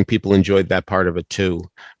I think people enjoyed that part of it too.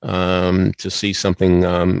 To see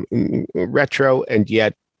something retro and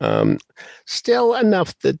yet still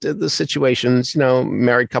enough that the situations,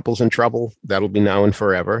 married couples in trouble, that'll be now and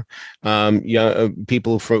forever.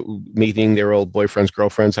 People meeting their old boyfriends,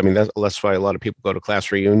 girlfriends. I mean, that's why a lot of people go to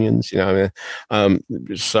class reunions, so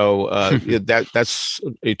that's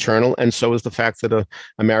eternal. And so is the fact that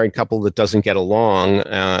a married couple that doesn't get along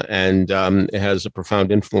and it has a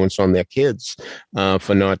profound influence on their kids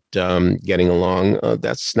for not getting along,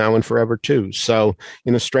 that's now and forever too. So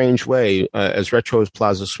in a strange way, as retro as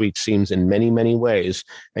Plaza bittersweet seams in many, many ways.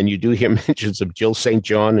 And you do hear mentions of Jill St.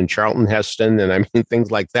 John and Charlton Heston, and I mean,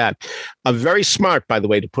 things like that. Very smart, by the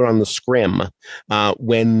way, to put on the scrim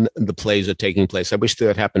when the plays are taking place. I wish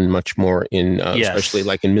that happened much more especially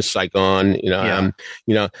like in Miss Saigon,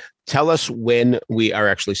 Tell us when we are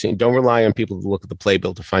actually seeing. Don't rely on people to look at the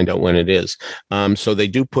playbill to find out when it is. So they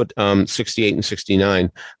do put 68 and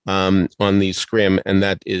 69 on the scrim, and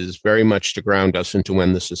that is very much to ground us into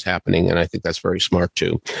when this is happening. And I think that's very smart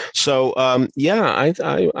too. So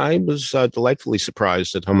I was delightfully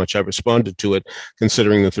surprised at how much I responded to it,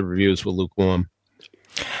 considering that the reviews were lukewarm.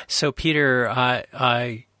 So Peter,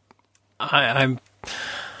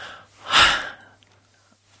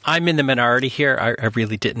 I'm in the minority here. I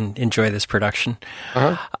really didn't enjoy this production.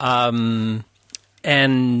 Uh-huh.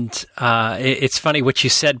 And it's funny what you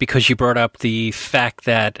said, because you brought up the fact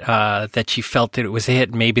that you felt that it was a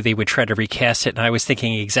hit. Maybe they would try to recast it. And I was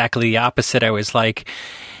thinking exactly the opposite. I was like,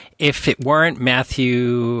 if it weren't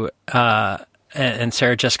Matthew and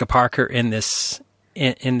Sarah Jessica Parker in this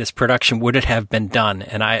production, would it have been done?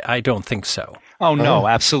 And I don't think so. Oh no,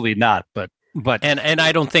 absolutely not. But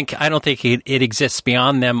I don't think it exists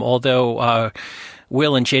beyond them. Although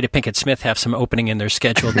Will and Jada Pinkett Smith have some opening in their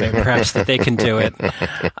schedule, perhaps that they can do it.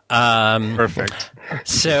 Perfect.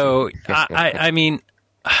 So I mean,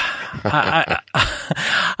 I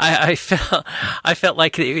felt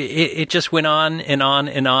like it just went on and on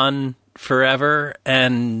and on forever,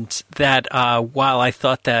 and that while I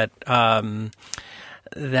thought that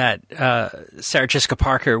Sarah Jessica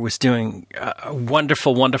Parker was doing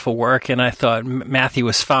wonderful, wonderful work, and I thought Matthew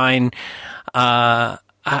was fine. I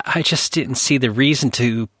just didn't see the reason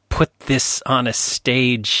to put this on a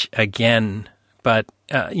stage again. But,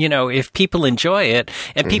 if people enjoy it,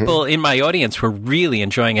 and people in my audience were really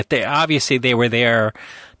enjoying it, they were there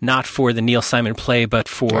not for the Neil Simon play, but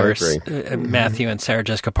for Matthew and Sarah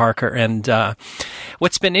Jessica Parker. And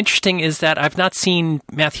what's been interesting is that I've not seen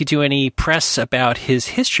Matthew do any press about his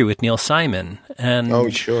history with Neil Simon. And,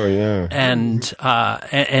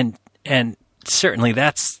 and certainly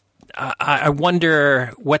that's. I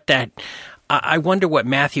wonder what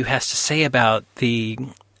Matthew has to say about the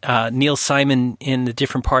Neil Simon in the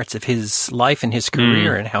different parts of his life and his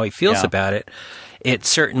career, and how he feels about it. It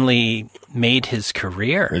certainly made his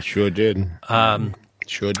career. It sure did.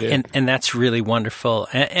 Sure did. And that's really wonderful.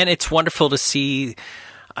 And it's wonderful to see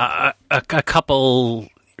a couple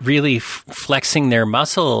really flexing their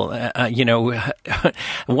muscle.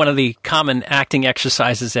 One of the common acting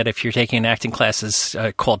exercises that if you're taking an acting class is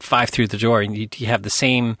called 5 through the door, and you have the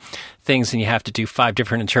same things and you have to do 5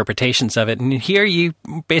 different interpretations of it. And here you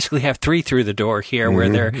basically have 3 through the door here, where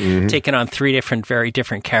they're taking on 3 very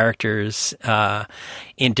different characters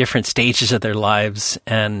in different stages of their lives.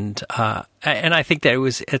 And I think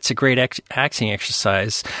that it's a great acting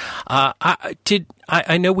exercise.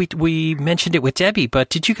 I know we mentioned it with Debbie, but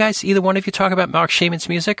did you guys, either one of you, talk about Mark Shaman's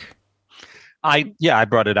music? I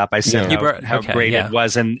brought it up. I said how great it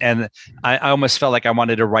was, and I almost felt like I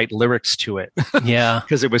wanted to write lyrics to it. Yeah,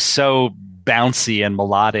 because it was so bouncy and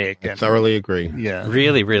melodic. I thoroughly agree. Yeah,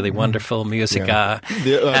 really, really wonderful music. Yeah.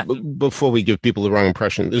 Before we give people the wrong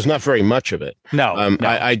impression, there's not very much of it. No,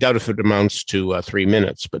 I doubt if it amounts to 3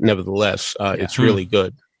 minutes, but nevertheless, it's really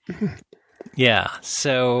good. Yeah.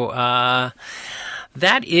 So.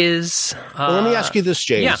 That is... well, let me ask you this,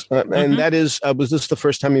 James. Yeah. And that is, was this the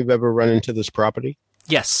first time you've ever run into this property?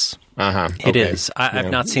 Yes. It is. I've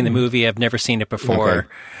not seen the movie. I've never seen it before.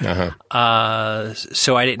 Okay.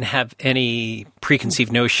 So I didn't have any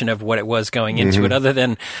preconceived notion of what it was going into it, other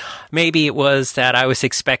than maybe it was that I was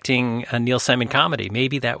expecting a Neil Simon comedy.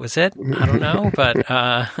 Maybe that was it. I don't know. But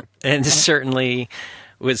and certainly...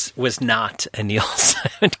 was not a Neil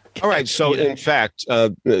Simon. All right. So, in fact,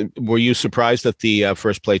 were you surprised that the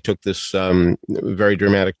first play took this very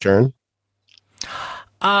dramatic turn?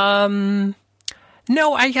 No,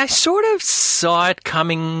 I sort of saw it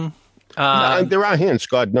coming. There are hints,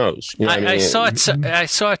 God knows. I saw it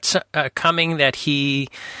coming that he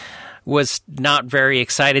was not very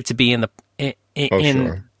excited to be in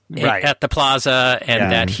Sure. Right. At the plaza,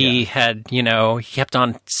 and that he had, he kept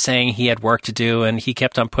on saying he had work to do, and he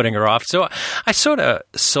kept on putting her off. So I sort of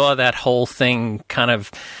saw that whole thing kind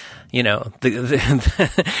of, you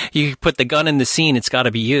put the gun in the scene, it's got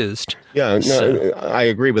to be used. Yeah, no, I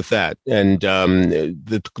agree with that. And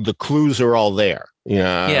the clues are all there.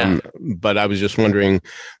 But I was just wondering,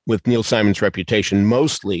 with Neil Simon's reputation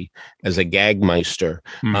mostly as a gagmeister,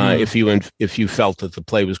 if you felt that the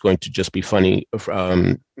play was going to just be funny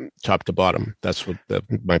top to bottom. That's what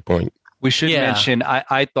my point. We should mention,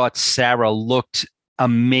 I thought Sarah looked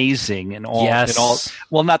amazing in all. Yes. In all,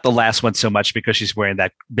 well, not the last one so much because she's wearing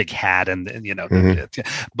that big hat and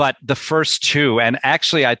but the first two. And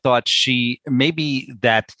actually, I thought she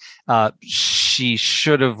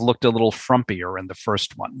should have looked a little frumpier in the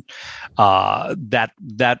first one. That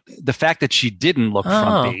the fact that she didn't look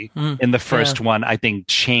frumpy in the first one, I think,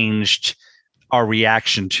 changed our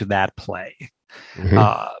reaction to that play.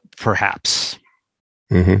 Perhaps.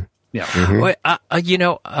 Yeah.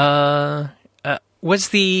 Was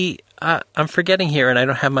the I'm forgetting here, and I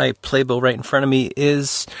don't have my playbill right in front of me.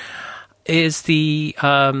 Is the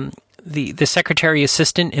secretary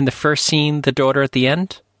assistant in the first scene the daughter at the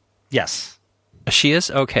end? Yes, she is.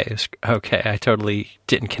 Okay. I totally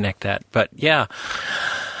didn't connect that, but yeah.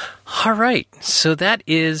 All right, so that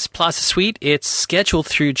is Plaza Suite. It's scheduled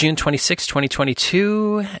through June 26,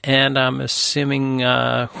 2022, and I'm assuming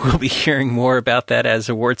we'll be hearing more about that as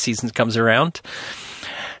award season comes around.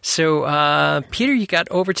 So, Peter, you got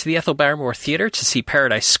over to the Ethel Barrymore Theater to see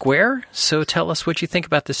Paradise Square. So tell us what you think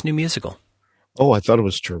about this new musical. Oh, I thought it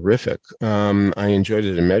was terrific. I enjoyed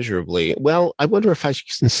it immeasurably. Well, I wonder if I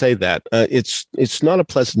can say that. It's not a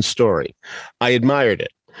pleasant story. I admired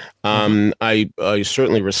it. I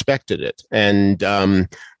certainly respected it. And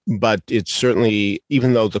but it's certainly,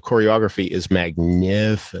 even though the choreography is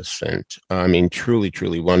magnificent, I mean, truly,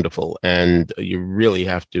 truly wonderful. And you really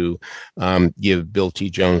have to give Bill T.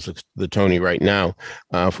 Jones the Tony right now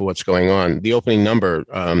for what's going on. The opening number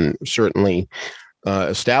certainly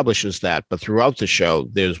establishes that, but throughout the show,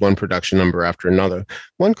 there's one production number after another.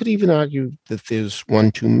 One could even argue that there's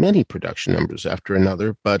one too many production numbers after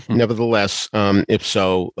another, but nevertheless, if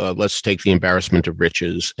so, let's take the embarrassment of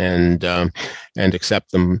riches and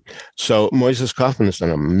accept them. So Moises Kaufman has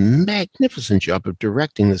done a magnificent job of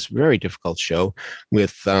directing this very difficult show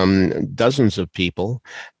with dozens of people.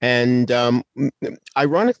 And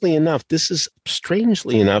ironically enough, this is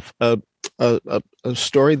strangely enough a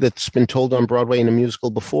story that's been told on Broadway in a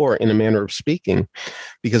musical before, in a manner of speaking,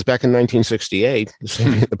 because back in 1968,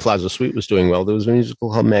 the Plaza Suite was doing well. There was a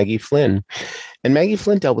musical called Maggie Flynn, and Maggie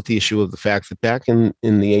Flynn dealt with the issue of the fact that back in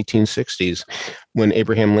the 1860s, when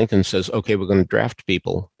Abraham Lincoln says, "Okay, we're going to draft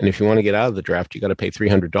people, and if you want to get out of the draft, you got to pay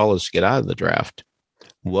 $300 to get out of the draft."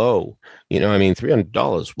 Whoa, I mean,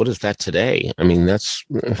 $300. What is that today? I mean, that's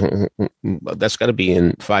got to be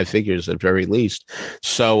in five figures at very least.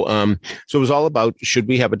 So it was all about, should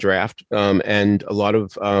we have a draft? And a lot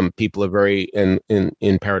of people are very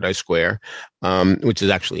in Paradise Square, which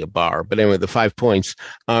is actually a bar. But anyway, the 5 points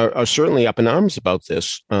are certainly up in arms about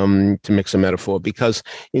this, to mix a metaphor, because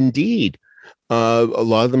indeed, a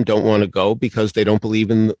lot of them don't want to go because they don't believe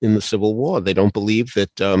in the Civil War. They don't believe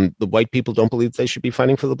that the white people don't believe they should be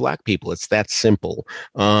fighting for the black people. It's that simple.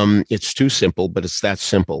 It's too simple, but it's that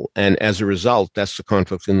simple. And as a result, that's the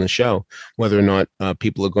conflict in the show, whether or not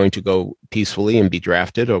people are going to go peacefully and be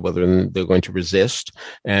drafted or whether they're going to resist.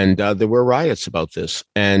 And there were riots about this.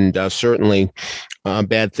 And certainly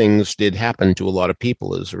bad things did happen to a lot of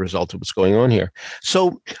people as a result of what's going on here.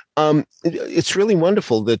 So it's really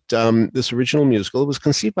wonderful that this original musical, it was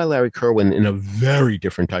conceived by Larry Kerwin in a very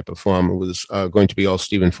different type of form. It was going to be all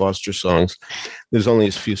Stephen Foster songs. There's only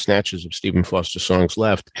a few snatches of Stephen Foster songs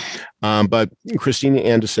left. But Christina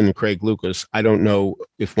Anderson and Craig Lucas, I don't know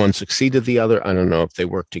if one succeeded the other. I don't know if they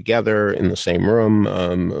worked together in the same room.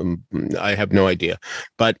 I have no idea.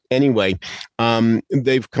 But anyway,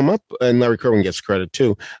 they've come up, and Larry Kerwin gets credit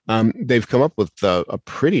too. They've come up with a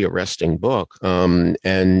pretty arresting book.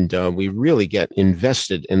 And we really get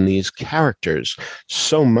invested in these characters,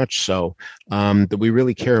 so much so that we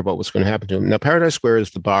really care about what's going to happen to them. Now, Paradise Square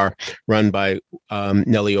is the bar run by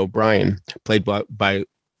Nellie O'Brien, played by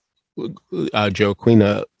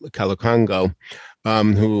Joaquina Kalukango,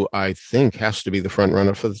 who I think has to be the front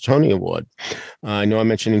runner for the Tony Award. I know I'm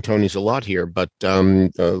mentioning Tonys a lot here, but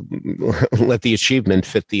let the achievement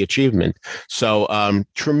fit the achievement. So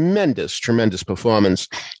tremendous, tremendous performance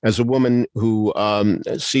as a woman who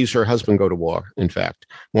sees her husband go to war, in fact,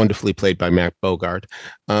 wonderfully played by Matt Bogart.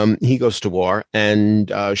 He goes to war,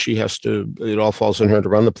 and she has to, it all falls on her to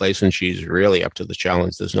run the place, and she's really up to the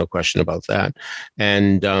challenge. There's no question about that.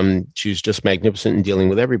 And she's just magnificent in dealing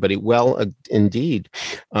with everybody. Well, indeed.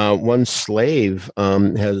 One slave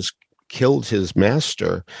has killed his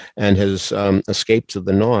master and has escaped to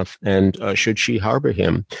the north. And should she harbor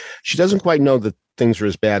him? She doesn't quite know that things are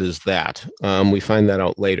as bad as that. We find that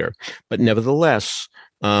out later. But nevertheless,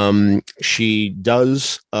 she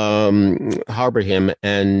does harbor him,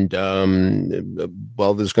 and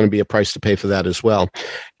well, there's going to be a price to pay for that as well.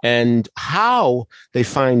 And how they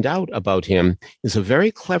find out about him is a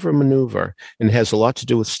very clever maneuver, and has a lot to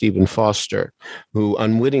do with Stephen Foster, who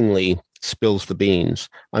unwittingly spills the beans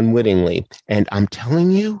unwittingly. And I'm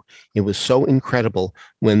telling you, it was so incredible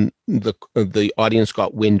when the audience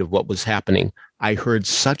got wind of what was happening. I heard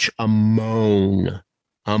such a moan,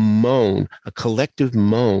 a collective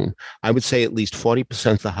moan. I would say at least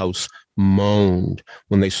 40% of the house moaned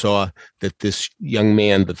when they saw that this young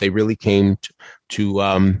man that they really came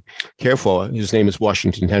to care for, his name is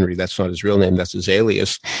Washington Henry. That's not his real name. That's his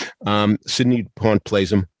alias. Sidney DuPont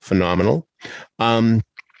plays him phenomenal.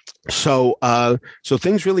 So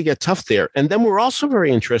things really get tough there. And then we're also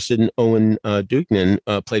very interested in Owen Duignan,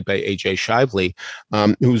 played by A.J. Shively,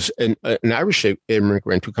 who's an Irish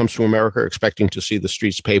immigrant who comes to America expecting to see the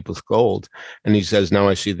streets paved with gold. And he says, now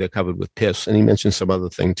I see they're covered with piss. And he mentioned some other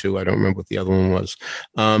thing, too. I don't remember what the other one was.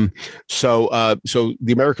 So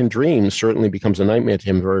the American dream certainly becomes a nightmare to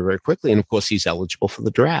him very, very quickly. And, of course, he's eligible for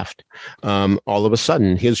the draft. All of a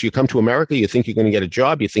sudden, you come to America, you think you're going to get a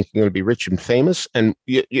job, you think you're going to be rich and famous, and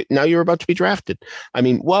now you're about to be drafted. I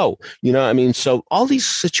mean, whoa, so all these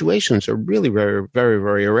situations are really very, very,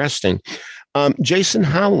 very arresting. Jason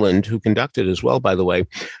Howland, who conducted as well, by the way,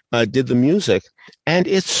 did the music, and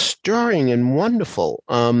it's stirring and wonderful.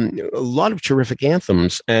 A lot of terrific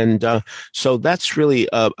anthems. And so that's really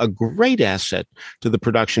a great asset to the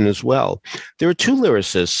production as well. There are two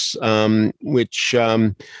lyricists, which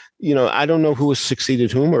I don't know who has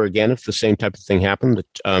succeeded whom, or again, if the same type of thing happened,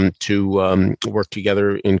 to work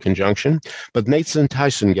together in conjunction. But Nathan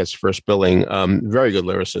Tyson gets first billing, very good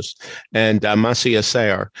lyricist. And Marcia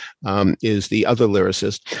Sayre is the other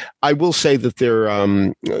lyricist. I will say that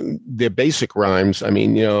their basic rhymes,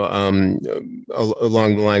 along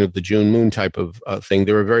the line of the June Moon type of thing,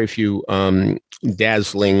 there are very few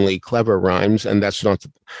dazzlingly clever rhymes, and that's not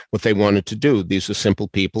what they wanted to do. These are simple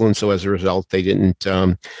people, and so as a result, they didn't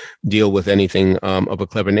deal with anything of a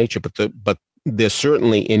clever nature, but they're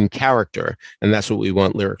certainly in character, and that's what we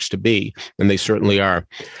want lyrics to be, and they certainly are.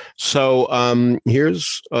 So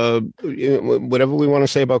here's whatever we want to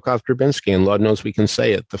say about Garth Drabinsky, and Lord knows we can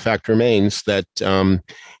say it. The fact remains that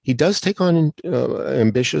he does take on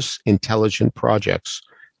ambitious, intelligent projects,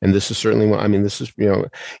 and this is certainly what I mean. This is in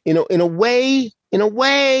a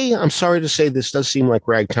way, I'm sorry to say this does seem like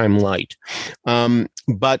ragtime light,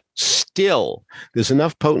 but still, there's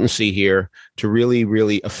enough potency here to really,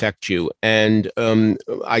 really affect you. And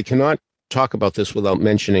I cannot talk about this without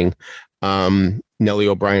mentioning Nellie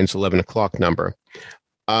O'Brien's 11 o'clock number.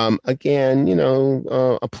 Again,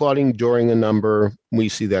 applauding during a number, we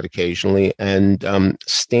see that occasionally, and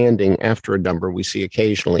standing after a number, we see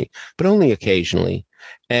occasionally, but only occasionally.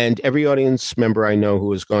 And every audience member I know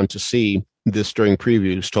who has gone to see this during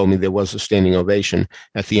previews told me there was a standing ovation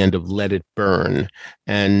at the end of Let It Burn.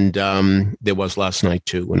 And there was last night,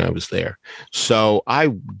 too, when I was there. So I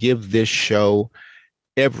give this show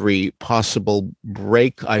every possible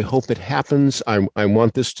break. I hope it happens. I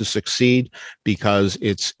want this to succeed because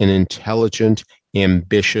it's an intelligent,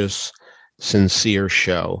 ambitious, sincere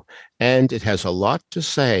show. And it has a lot to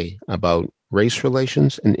say about race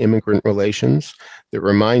relations and immigrant relations that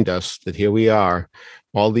remind us that here we are,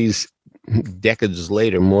 all these decades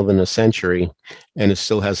later, more than a century, and it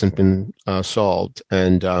still hasn't been solved.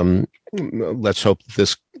 And let's hope that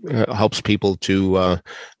this helps people to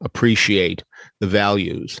appreciate the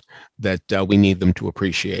values that we need them to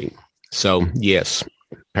appreciate. So, yes,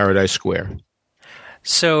 Paradise Square.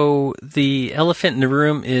 So the elephant in the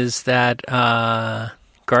room is that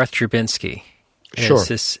Garth Drabinsky. Sure.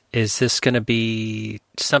 Is this going to be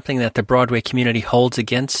something that the Broadway community holds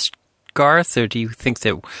against Garth, or do you think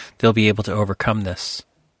that they'll be able to overcome this?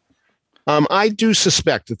 I do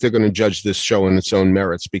suspect that they're going to judge this show on its own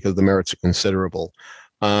merits because the merits are considerable.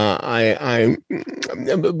 Linda,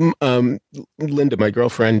 my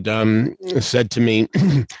girlfriend, said to me,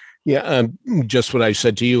 just what I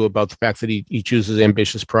said to you about the fact that he chooses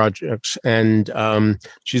ambitious projects, and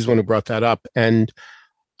she's the one who brought that up. And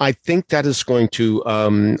I think that is going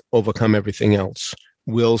to overcome everything else.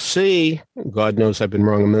 We'll see. God knows I've been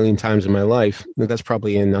wrong a million times in my life. That's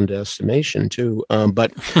probably an underestimation, too.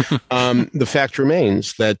 But the fact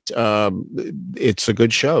remains that it's a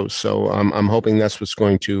good show. So I'm hoping that's what's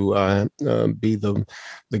going to be the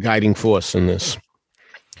guiding force in this.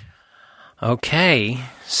 Okay,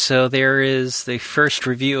 so there is the first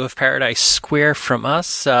review of Paradise Square from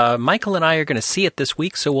us. Michael and I are going to see it this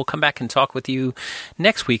week, so we'll come back and talk with you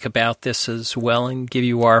next week about this as well and give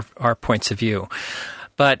you our points of view.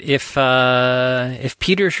 But if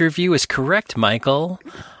Peter's review is correct, Michael,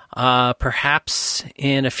 Perhaps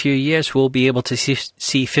in a few years we'll be able to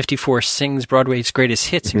see 54 Sings Broadway's greatest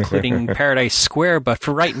hits, including Paradise Square. But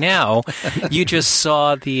for right now, you just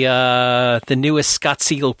saw the newest Scott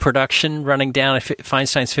Siegel production running down at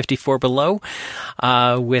Feinstein's 54 Below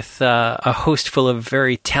with a host full of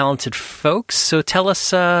very talented folks. So tell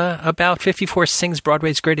us about 54 Sings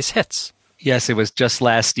Broadway's greatest hits. Yes, it was just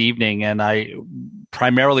last evening, and I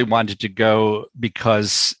primarily wanted to go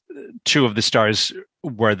because two of the stars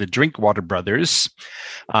were the Drinkwater brothers,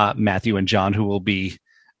 Matthew and John, who will be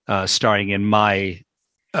starring in my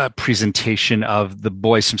presentation of The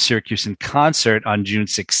Boys from Syracuse in Concert on June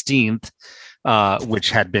 16th, which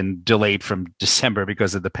had been delayed from December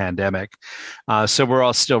because of the pandemic. So we're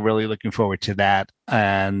all still really looking forward to that.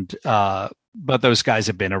 And but those guys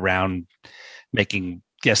have been around making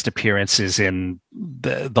guest appearances in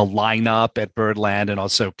the lineup at Birdland and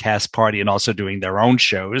also Cast Party, and also doing their own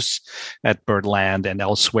shows at Birdland and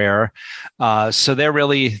elsewhere. So they're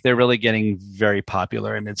really getting very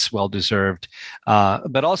popular, and it's well deserved.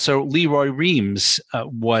 But also Leroy Reams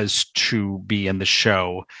was to be in the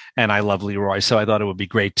show, and I love Leroy, so I thought it would be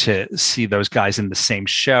great to see those guys in the same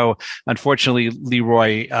show. Unfortunately,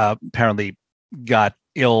 Leroy apparently got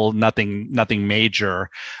ill, nothing major,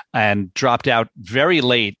 and dropped out very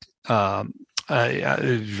late,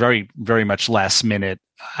 very, very much last minute.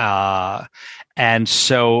 And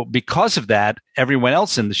so because of that, everyone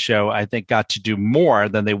else in the show, I think, got to do more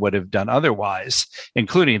than they would have done otherwise,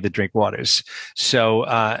 including the Drinkwaters. So,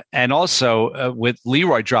 and also with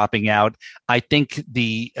Leroy dropping out, I think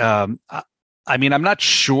I'm not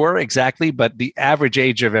sure exactly, but the average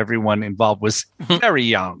age of everyone involved was very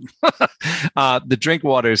young. The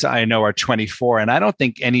Drinkwaters, I know, are 24, and I don't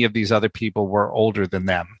think any of these other people were older than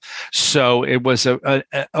them. So it was a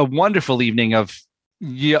wonderful evening of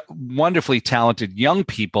wonderfully talented young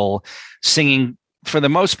people singing, for the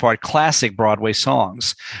most part, classic Broadway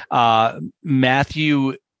songs.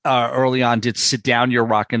 Matthew early on did Sit Down, You're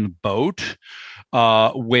Rockin' Boat,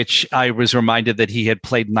 which I was reminded that he had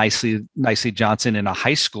played Nicely Johnson in a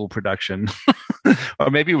high school production, or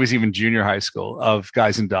maybe it was even junior high school, of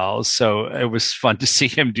Guys and Dolls. So it was fun to see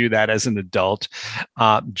him do that as an adult.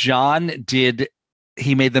 John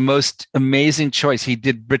he made the most amazing choice. He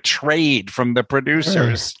did Betrayed from the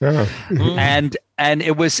producers. And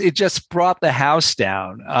it just brought the house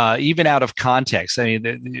down, even out of context. I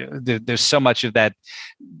mean, there's so much of that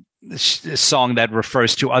song that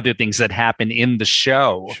refers to other things that happen in the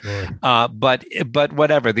show. Sure. But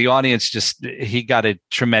whatever, the audience he got a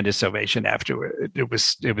tremendous ovation afterward. It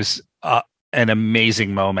was an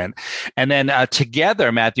amazing moment. And then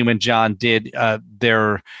together, Matthew and John did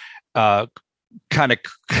their kind of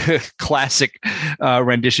classic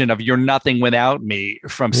rendition of You're Nothing Without Me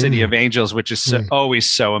from City of Angels, which is always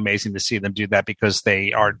so amazing to see them do that, because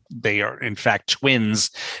they are in fact twins,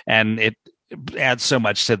 and it adds so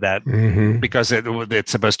much to that, because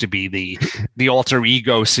it's supposed to be the alter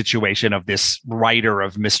ego situation of this writer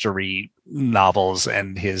of mystery novels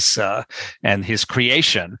and his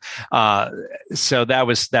creation. So that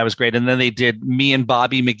was great. And then they did Me and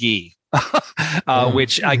Bobby McGee,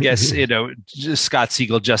 which I guess, Scott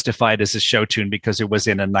Siegel justified as a show tune because it was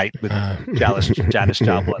in a night with Janis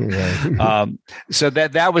Joplin. So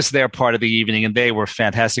that was their part of the evening, and they were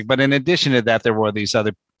fantastic. But in addition to that, there were these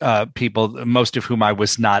other people, most of whom I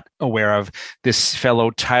was not aware of. This fellow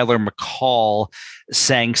Tyler McCall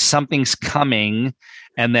sang Something's Coming,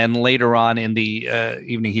 and then later on in the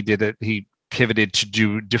evening he pivoted to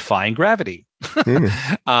do Defying Gravity.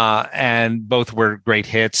 And both were great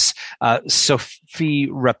hits. Sophie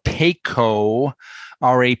Rapeiko,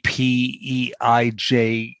 Rapeijko,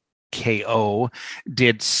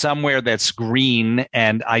 did Somewhere That's Green,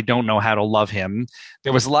 and I Don't Know How to Love Him.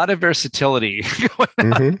 There was a lot of versatility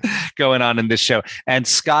going on in this show. And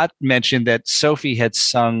Scott mentioned that Sophie had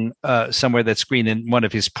sung Somewhere That's Green in one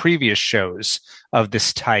of his previous shows of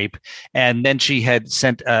this type, and then she had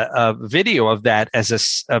sent a video of that as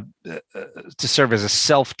to serve as a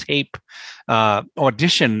self-tape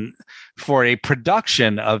audition for a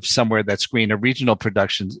production of Somewhere That's Green, a regional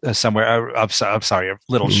production of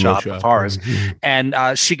Little Shop of Horrors, and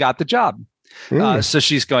she got the job. So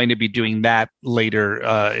she's going to be doing that later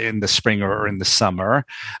in the spring or in the summer.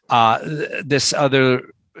 This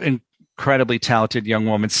other incredibly talented young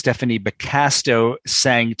woman, Stephanie Bacasto,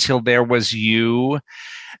 sang Till There Was You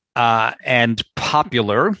and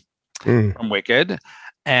Popular from Wicked.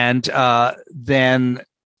 And then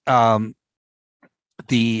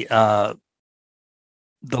the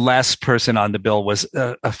the last person on the bill was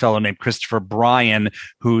a fellow named Christopher Bryan,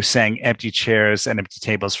 who sang Empty Chairs and Empty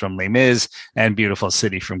Tables from Les Mis and Beautiful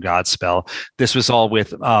City from Godspell. This was all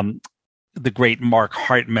with the great Mark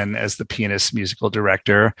Hartman as the pianist musical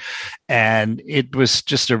director. And it was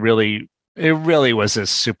just it really was a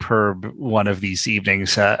superb one of these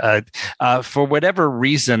evenings. For whatever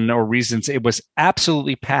reason or reasons, it was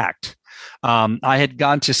absolutely packed. I had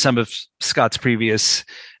gone to some of Scott's previous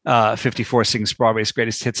 54 Sings Broadway's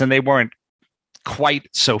Greatest Hits, and they weren't quite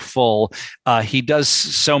so full. He does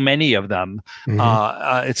so many of them.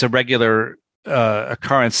 Mm-hmm. It's a regular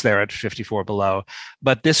occurrence there at 54 Below.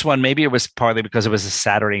 But this one, maybe it was partly because it was a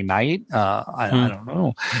Saturday night. I don't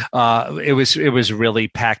know. It was really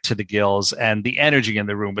packed to the gills, and the energy in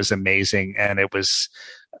the room was amazing, and it was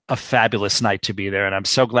a fabulous night to be there. And I'm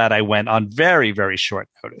so glad I went on very, very short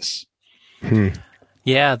notice.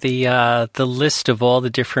 Yeah, the list of all the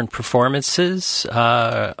different performances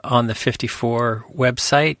on the 54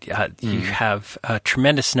 website, you have a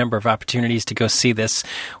tremendous number of opportunities to go see this,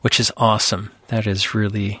 which is awesome. That is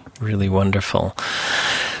really, really wonderful.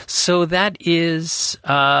 So that is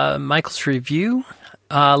Michael's review.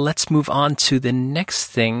 Let's move on to the next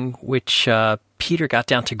thing, which Peter got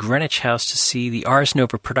down to Greenwich House to see the Ars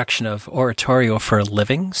Nova production of Oratorio for a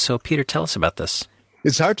Living. So Peter, tell us about this.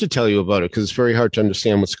 It's hard to tell you about it because it's very hard to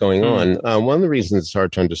understand what's going on. One of the reasons it's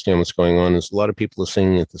hard to understand what's going on is a lot of people are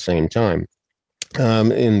singing at the same time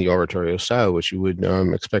in the oratorio style, which you would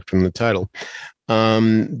expect from the title.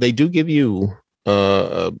 They do give you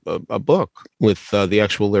a book with the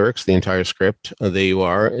actual lyrics, the entire script. There you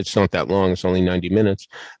are. It's not that long. It's only 90 minutes.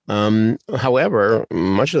 However,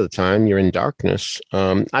 much of the time you're in darkness.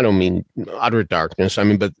 I don't mean utter darkness. I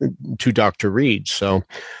mean, but too dark to read.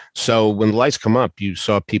 So when the lights come up, you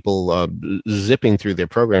saw people zipping through their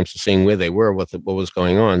programs to seeing where they were, what was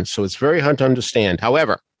going on. So it's very hard to understand.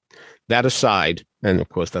 However, that aside, and of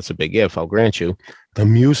course that's a big if, I'll grant you, the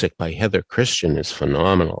music by Heather Christian is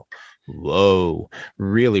phenomenal. Whoa,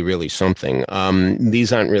 really, really something.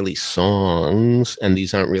 These aren't really songs, and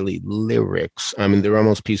these aren't really lyrics. I mean, they're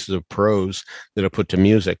almost pieces of prose that are put to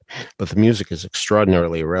music, but the music is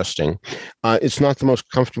extraordinarily arresting. It's not the most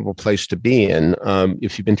comfortable place to be in.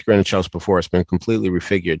 If you've been to Greenwich House before, it's been completely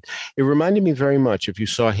refigured. It reminded me very much, if you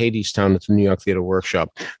saw Hadestown at the New York Theater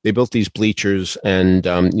Workshop, they built these bleachers, and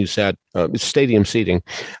you sat, it's stadium seating.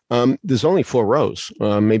 There's only 4 rows,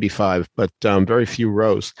 maybe 5, but very few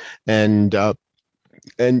rows. And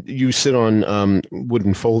you sit on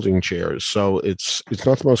wooden folding chairs, so it's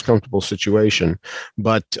not the most comfortable situation,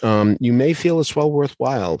 but you may feel it's well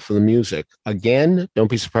worthwhile for the music. Again, don't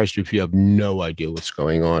be surprised if you have no idea what's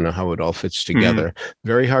going on or how it all fits together.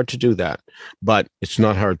 Very hard to do that, but it's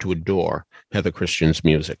not hard to adore Heather Christian's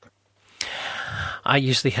music. I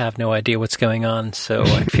usually have no idea what's going on, so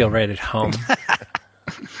I feel right at home.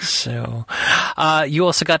 So, you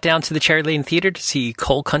also got down to the Cherry Lane Theater to see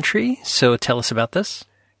Coal Country. So tell us about this.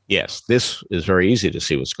 Yes, this is very easy to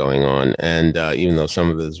see what's going on, and even though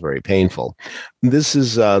some of it is very painful. This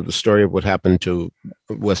is the story of what happened to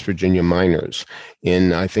West Virginia miners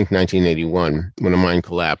in, I think, 1981, when a mine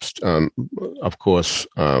collapsed. Of course,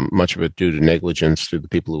 much of it due to negligence through the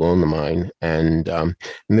people who own the mine, and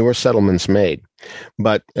there were settlements made.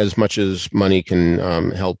 But as much as money can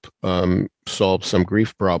help solve some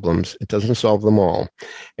grief problems, it doesn't solve them all.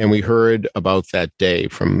 And we heard about that day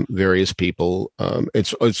from various people.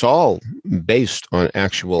 It's all based on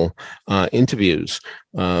actual interviews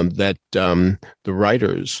that the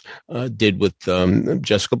writers did with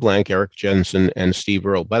Jessica Blank, Eric Jensen, and Steve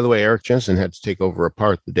Earle. By the way, Eric Jensen had to take over a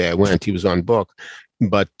part the day I went. He was on book,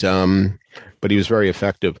 but he was very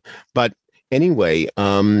effective. But anyway,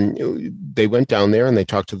 they went down there and they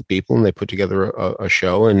talked to the people and they put together a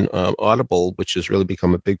show. And Audible, which has really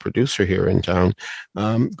become a big producer here in town,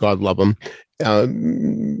 God love them,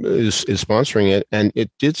 is sponsoring it. And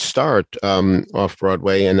it did start off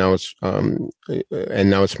Broadway, and now it's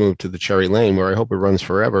moved to the Cherry Lane, where I hope it runs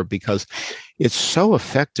forever, because it's so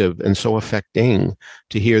effective and so affecting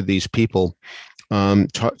to hear these people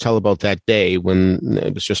tell about that day when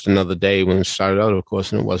it was just another day when it started out, of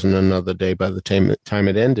course, and it wasn't another day by the time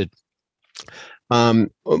it ended.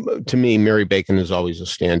 To me, Mary Bacon is always a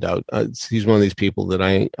standout. He's one of these people that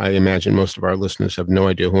I imagine most of our listeners have no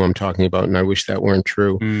idea who I'm talking about, and I wish that weren't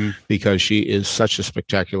true, because she is such a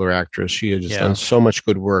spectacular actress. She has done so much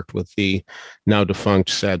good work with the now defunct,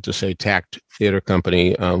 sad to say, Tact Theater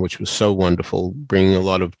Company, which was so wonderful, bringing a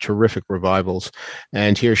lot of terrific revivals.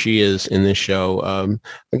 And here she is in this show,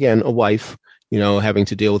 again, a wife, having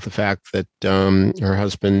to deal with the fact that her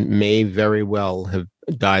husband may very well have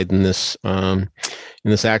died in this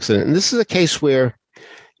accident. And this is a case where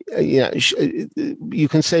you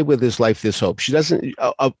can say with his life, there's hope. She doesn't,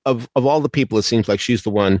 of all the people, it seems like she's the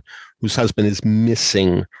one whose husband is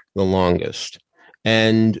missing the longest.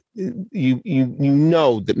 And you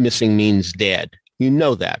know that missing means dead. You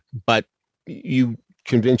know that, but you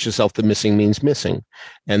convince yourself that missing means missing,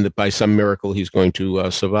 and that by some miracle he's going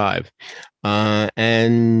to survive.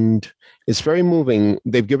 And it's very moving.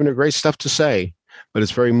 They've given her great stuff to say, but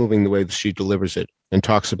it's very moving the way that she delivers it and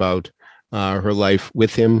talks about her life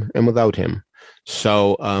with him and without him.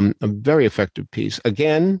 So a very effective piece.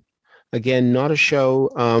 Again, not a show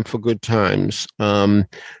for good times. Not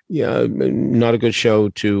a good show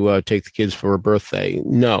to take the kids for a birthday.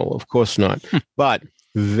 No, of course not. But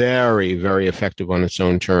very, very effective on its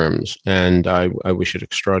own terms. And I wish it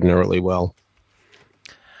extraordinarily well.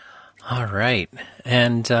 All right.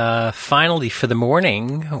 And finally, for the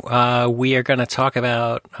morning, we are going to talk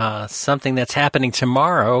about something that's happening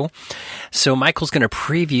tomorrow. So Michael's going to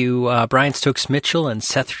preview Brian Stokes Mitchell and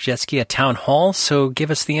Seth Rajetsky at Town Hall. So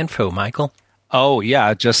give us the info, Michael. Oh,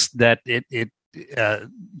 yeah. Just that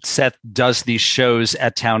Seth does these shows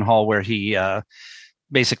at Town Hall where he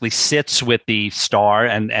basically sits with the star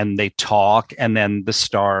and they talk, and then the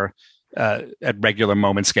star at regular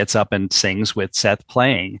moments gets up and sings with Seth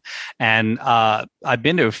playing. And I've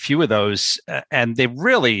been to a few of those, and they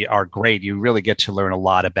really are great. You really get to learn a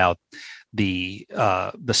lot about the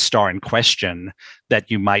star in question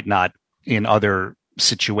that you might not in other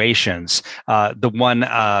situations. The one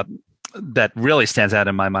that really stands out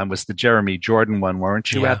in my mind was the Jeremy Jordan one.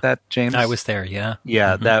 Weren't you at that, James? I was there. Yeah.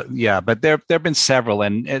 Yeah. Mm-hmm. But there've been several,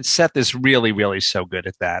 and Seth is really, really so good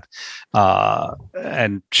at that.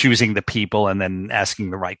 And choosing the people and then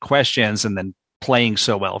asking the right questions and then playing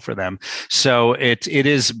so well for them. So it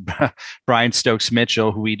is Brian Stokes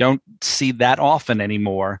Mitchell, who we don't see that often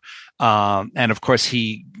anymore. And of course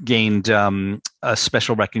he gained a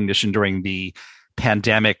special recognition during the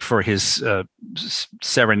pandemic for his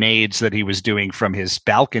serenades that he was doing from his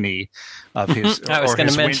balcony of his. I was going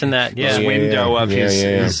to mention that. Yeah, his window of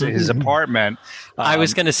his apartment. I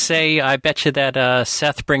was going to say, I bet you that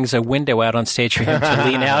Seth brings a window out on stage for him to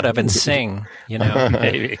lean out of and sing.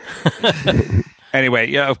 Maybe. Anyway,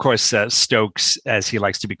 yeah, of course, Stokes, as he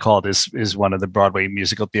likes to be called, is one of the Broadway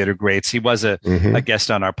musical theater greats. He was a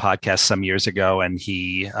guest on our podcast some years ago, and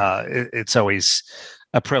it's always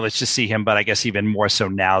a privilege to see him, but I guess even more so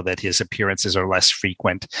now that his appearances are less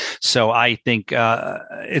frequent. So I think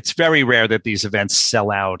it's very rare that these events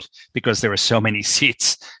sell out because there are so many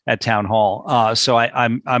seats at Town Hall. So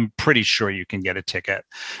I'm pretty sure you can get a ticket,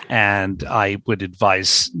 and I would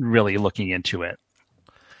advise really looking into it.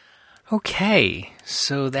 Okay,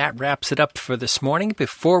 so that wraps it up for this morning.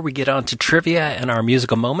 Before we get on to trivia and our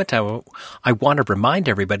musical moment, I want to remind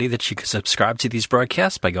everybody that you can subscribe to these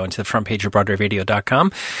broadcasts by going to the front page of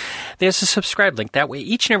BroadwayRadio.com. There's a subscribe link. That way,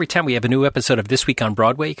 each and every time we have a new episode of This Week on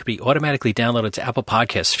Broadway, it can be automatically downloaded to Apple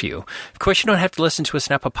Podcasts for you. Of course, you don't have to listen to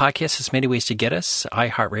us on Apple Podcasts. There's many ways to get us.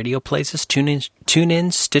 iHeartRadio plays us,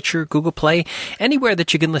 TuneIn, Stitcher, Google Play. Anywhere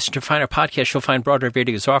that you can listen to find our podcast, you'll find Broadway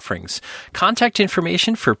Radio's offerings. Contact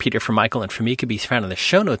information for Peter, for Michael, and for me can be found in the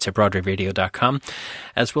show notes at BroadwayRadio.com,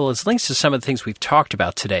 as well as links to some of the things we've talked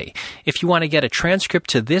about today. If you want to get a transcript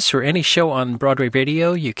to this or any show on Broadway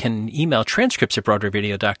Radio, you can email transcripts at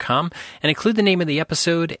BroadwayRadio.com and include the name of the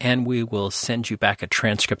episode, and we will send you back a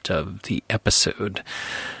transcript of the episode.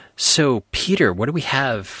 So, Peter, what do we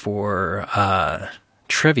have for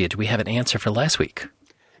trivia? Do we have an answer for last week?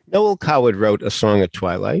 Noel Coward wrote A Song at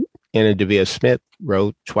Twilight. Anna Devere Smith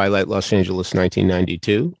wrote Twilight Los Angeles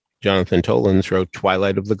 1992. Jonathan Tollins wrote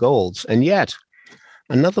Twilight of the Golds. And yet,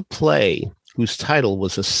 another play whose title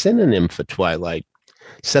was a synonym for Twilight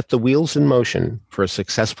set the wheels in motion for a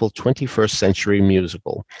successful 21st century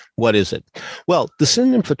musical. What is it? Well, the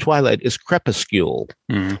synonym for Twilight is Crepuscule,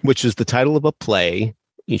 which is the title of a play.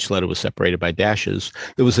 Each letter was separated by dashes.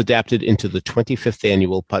 That was adapted into the 25th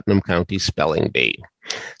annual Putnam County Spelling Bee.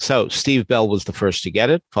 So Steve Bell was the first to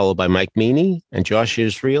get it, followed by Mike Meany and Josh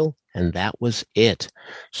Israel, and that was it.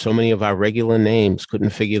 So many of our regular names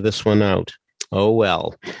couldn't figure this one out. Oh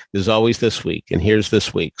well, there's always this week, and here's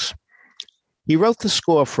this week's. He wrote the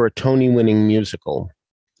score for a Tony-winning musical,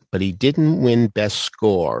 but he didn't win Best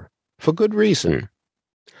Score, for good reason.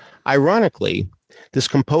 Ironically, this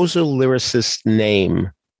composer-lyricist's name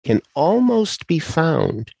can almost be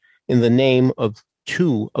found in the name of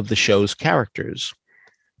two of the show's characters.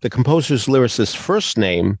 The composer's lyricist's first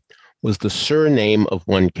name was the surname of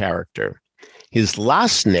one character. His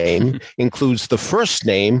last name includes the first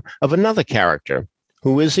name of another character.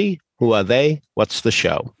 Who is he? Who are they? What's the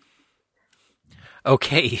show?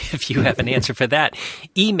 Okay, if you have an answer for that,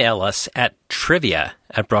 email us at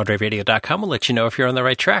trivia@broadwayradio.com. We'll let you know if you're on the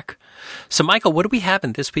right track. So, Michael, what do we have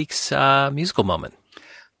in this week's musical moment?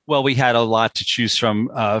 Well, we had a lot to choose from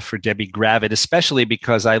for Debbie Gravitte, especially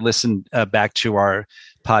because I listened back to our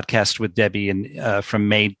podcast with Debbie from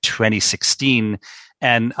May 2016.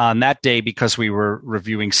 And on that day, because we were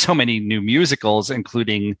reviewing so many new musicals,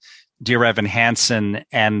 including Dear Evan Hansen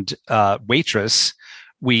and Waitress,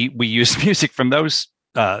 we used music from those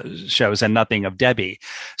shows and nothing of Debbie.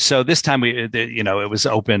 So this time it was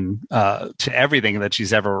open to everything that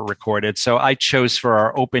she's ever recorded. So I chose for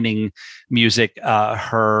our opening music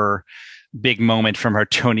her big moment from her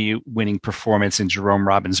Tony-winning performance in Jerome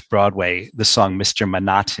Robbins' Broadway, the song Mr.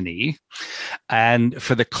 Monotony. And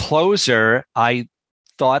for the closer, I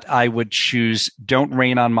thought I would choose Don't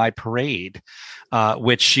Rain on My Parade,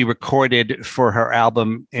 which she recorded for her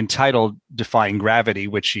album entitled Defying Gravity,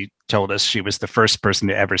 which she told us she was the first person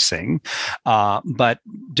to ever sing. But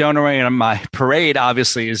Don't Rain on My Parade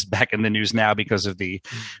obviously is back in the news now because of the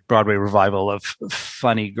Broadway revival of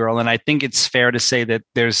Funny Girl. And I think it's fair to say that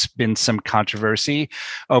there's been some controversy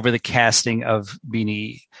over the casting of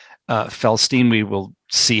Beanie Feldstein. We will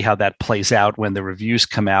see how that plays out when the reviews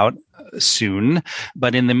come out soon.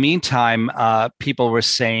 But in the meantime, people were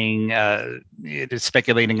saying,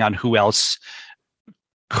 speculating on who else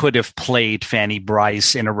could have played Fanny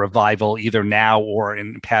Brice in a revival either now or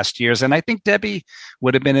in past years. And I think Debbie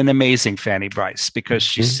would have been an amazing Fanny Brice because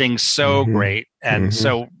she sings so great and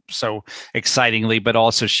so excitingly, but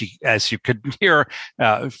also she, as you could hear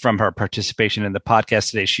from her participation in the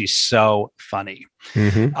podcast today, she's so funny.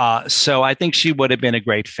 So I think she would have been a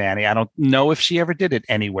great Fanny. I don't know if she ever did it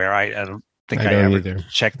anywhere. I don't think I ever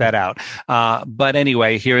checked that out. But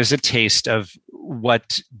anyway, here is a taste of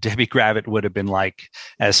what Debbie Gravitte would have been like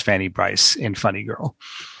as Fanny Brice in Funny Girl.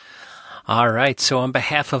 All right. So on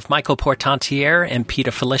behalf of Michael Portantiere and Peter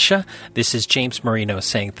Felicia, this is James Marino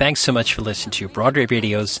saying thanks so much for listening to Broadway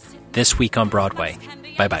Radio's This Week on Broadway.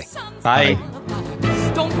 Bye-bye. Bye.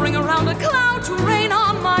 Don't bring around a cloud to rain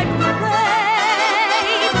on my parade.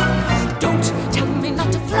 Don't tell me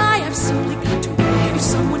not to fly. I've simply got to. If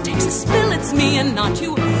someone takes a spill, it's me and not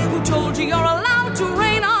you. Who told you you're allowed to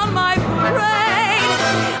rain on my parade?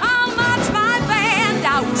 I'll march my band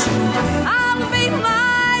out. I'll beat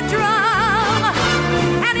my drum.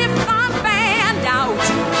 And if I'm banned out,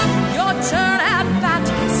 your turn at bat,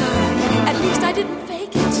 sir. At least I didn't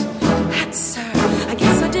fake it. Hat, sir. I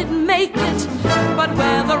guess I didn't make it. But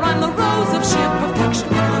whether I'm the rose of sheer perfection,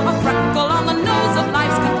 a freckle on the nose of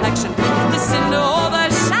life's complexion, the cinder or the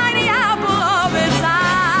shiny apple of its eye,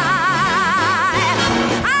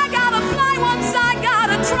 I gotta fly once, I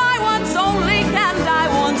gotta try once, only can die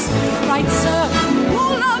once. Right, sir?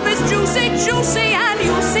 Oh, love is juicy, juicy, and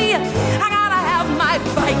you'll see it. I gotta have my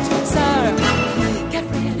bite, sir. Get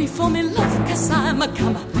ready for me, love, 'cause I'm a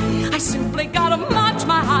comer. I simply gotta march,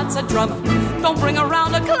 my heart's a drummer. Don't bring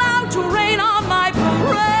around a cloud to rain on my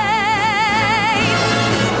parade.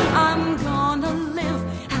 I'm gonna live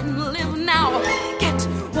and live now. Get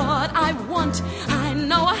what I want, I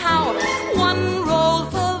know how. One roll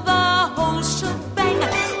for the whole shebang.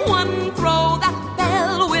 One throw, that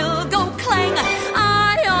bell will go clang.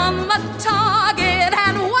 I am a target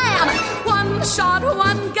and wham! One shot,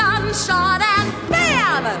 one gunshot and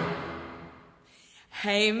bam!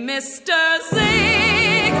 Hey, Mr. Ziegfeld,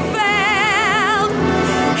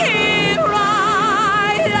 here I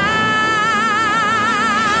am.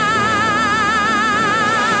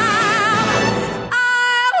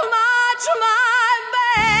 I'll march my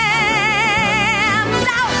band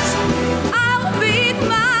out. I'll beat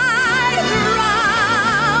my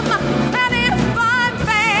drum. And if I'm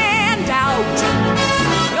banned out,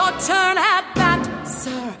 your turn at bat,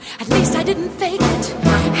 sir. At least I didn't fake it.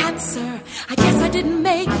 Hat, sir. I guess I didn't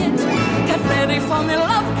make it. Get ready for me,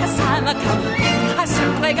 love, 'cause I'm a comer. I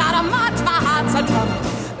simply gotta march, my heart's a drummer.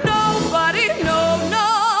 Nobody, no,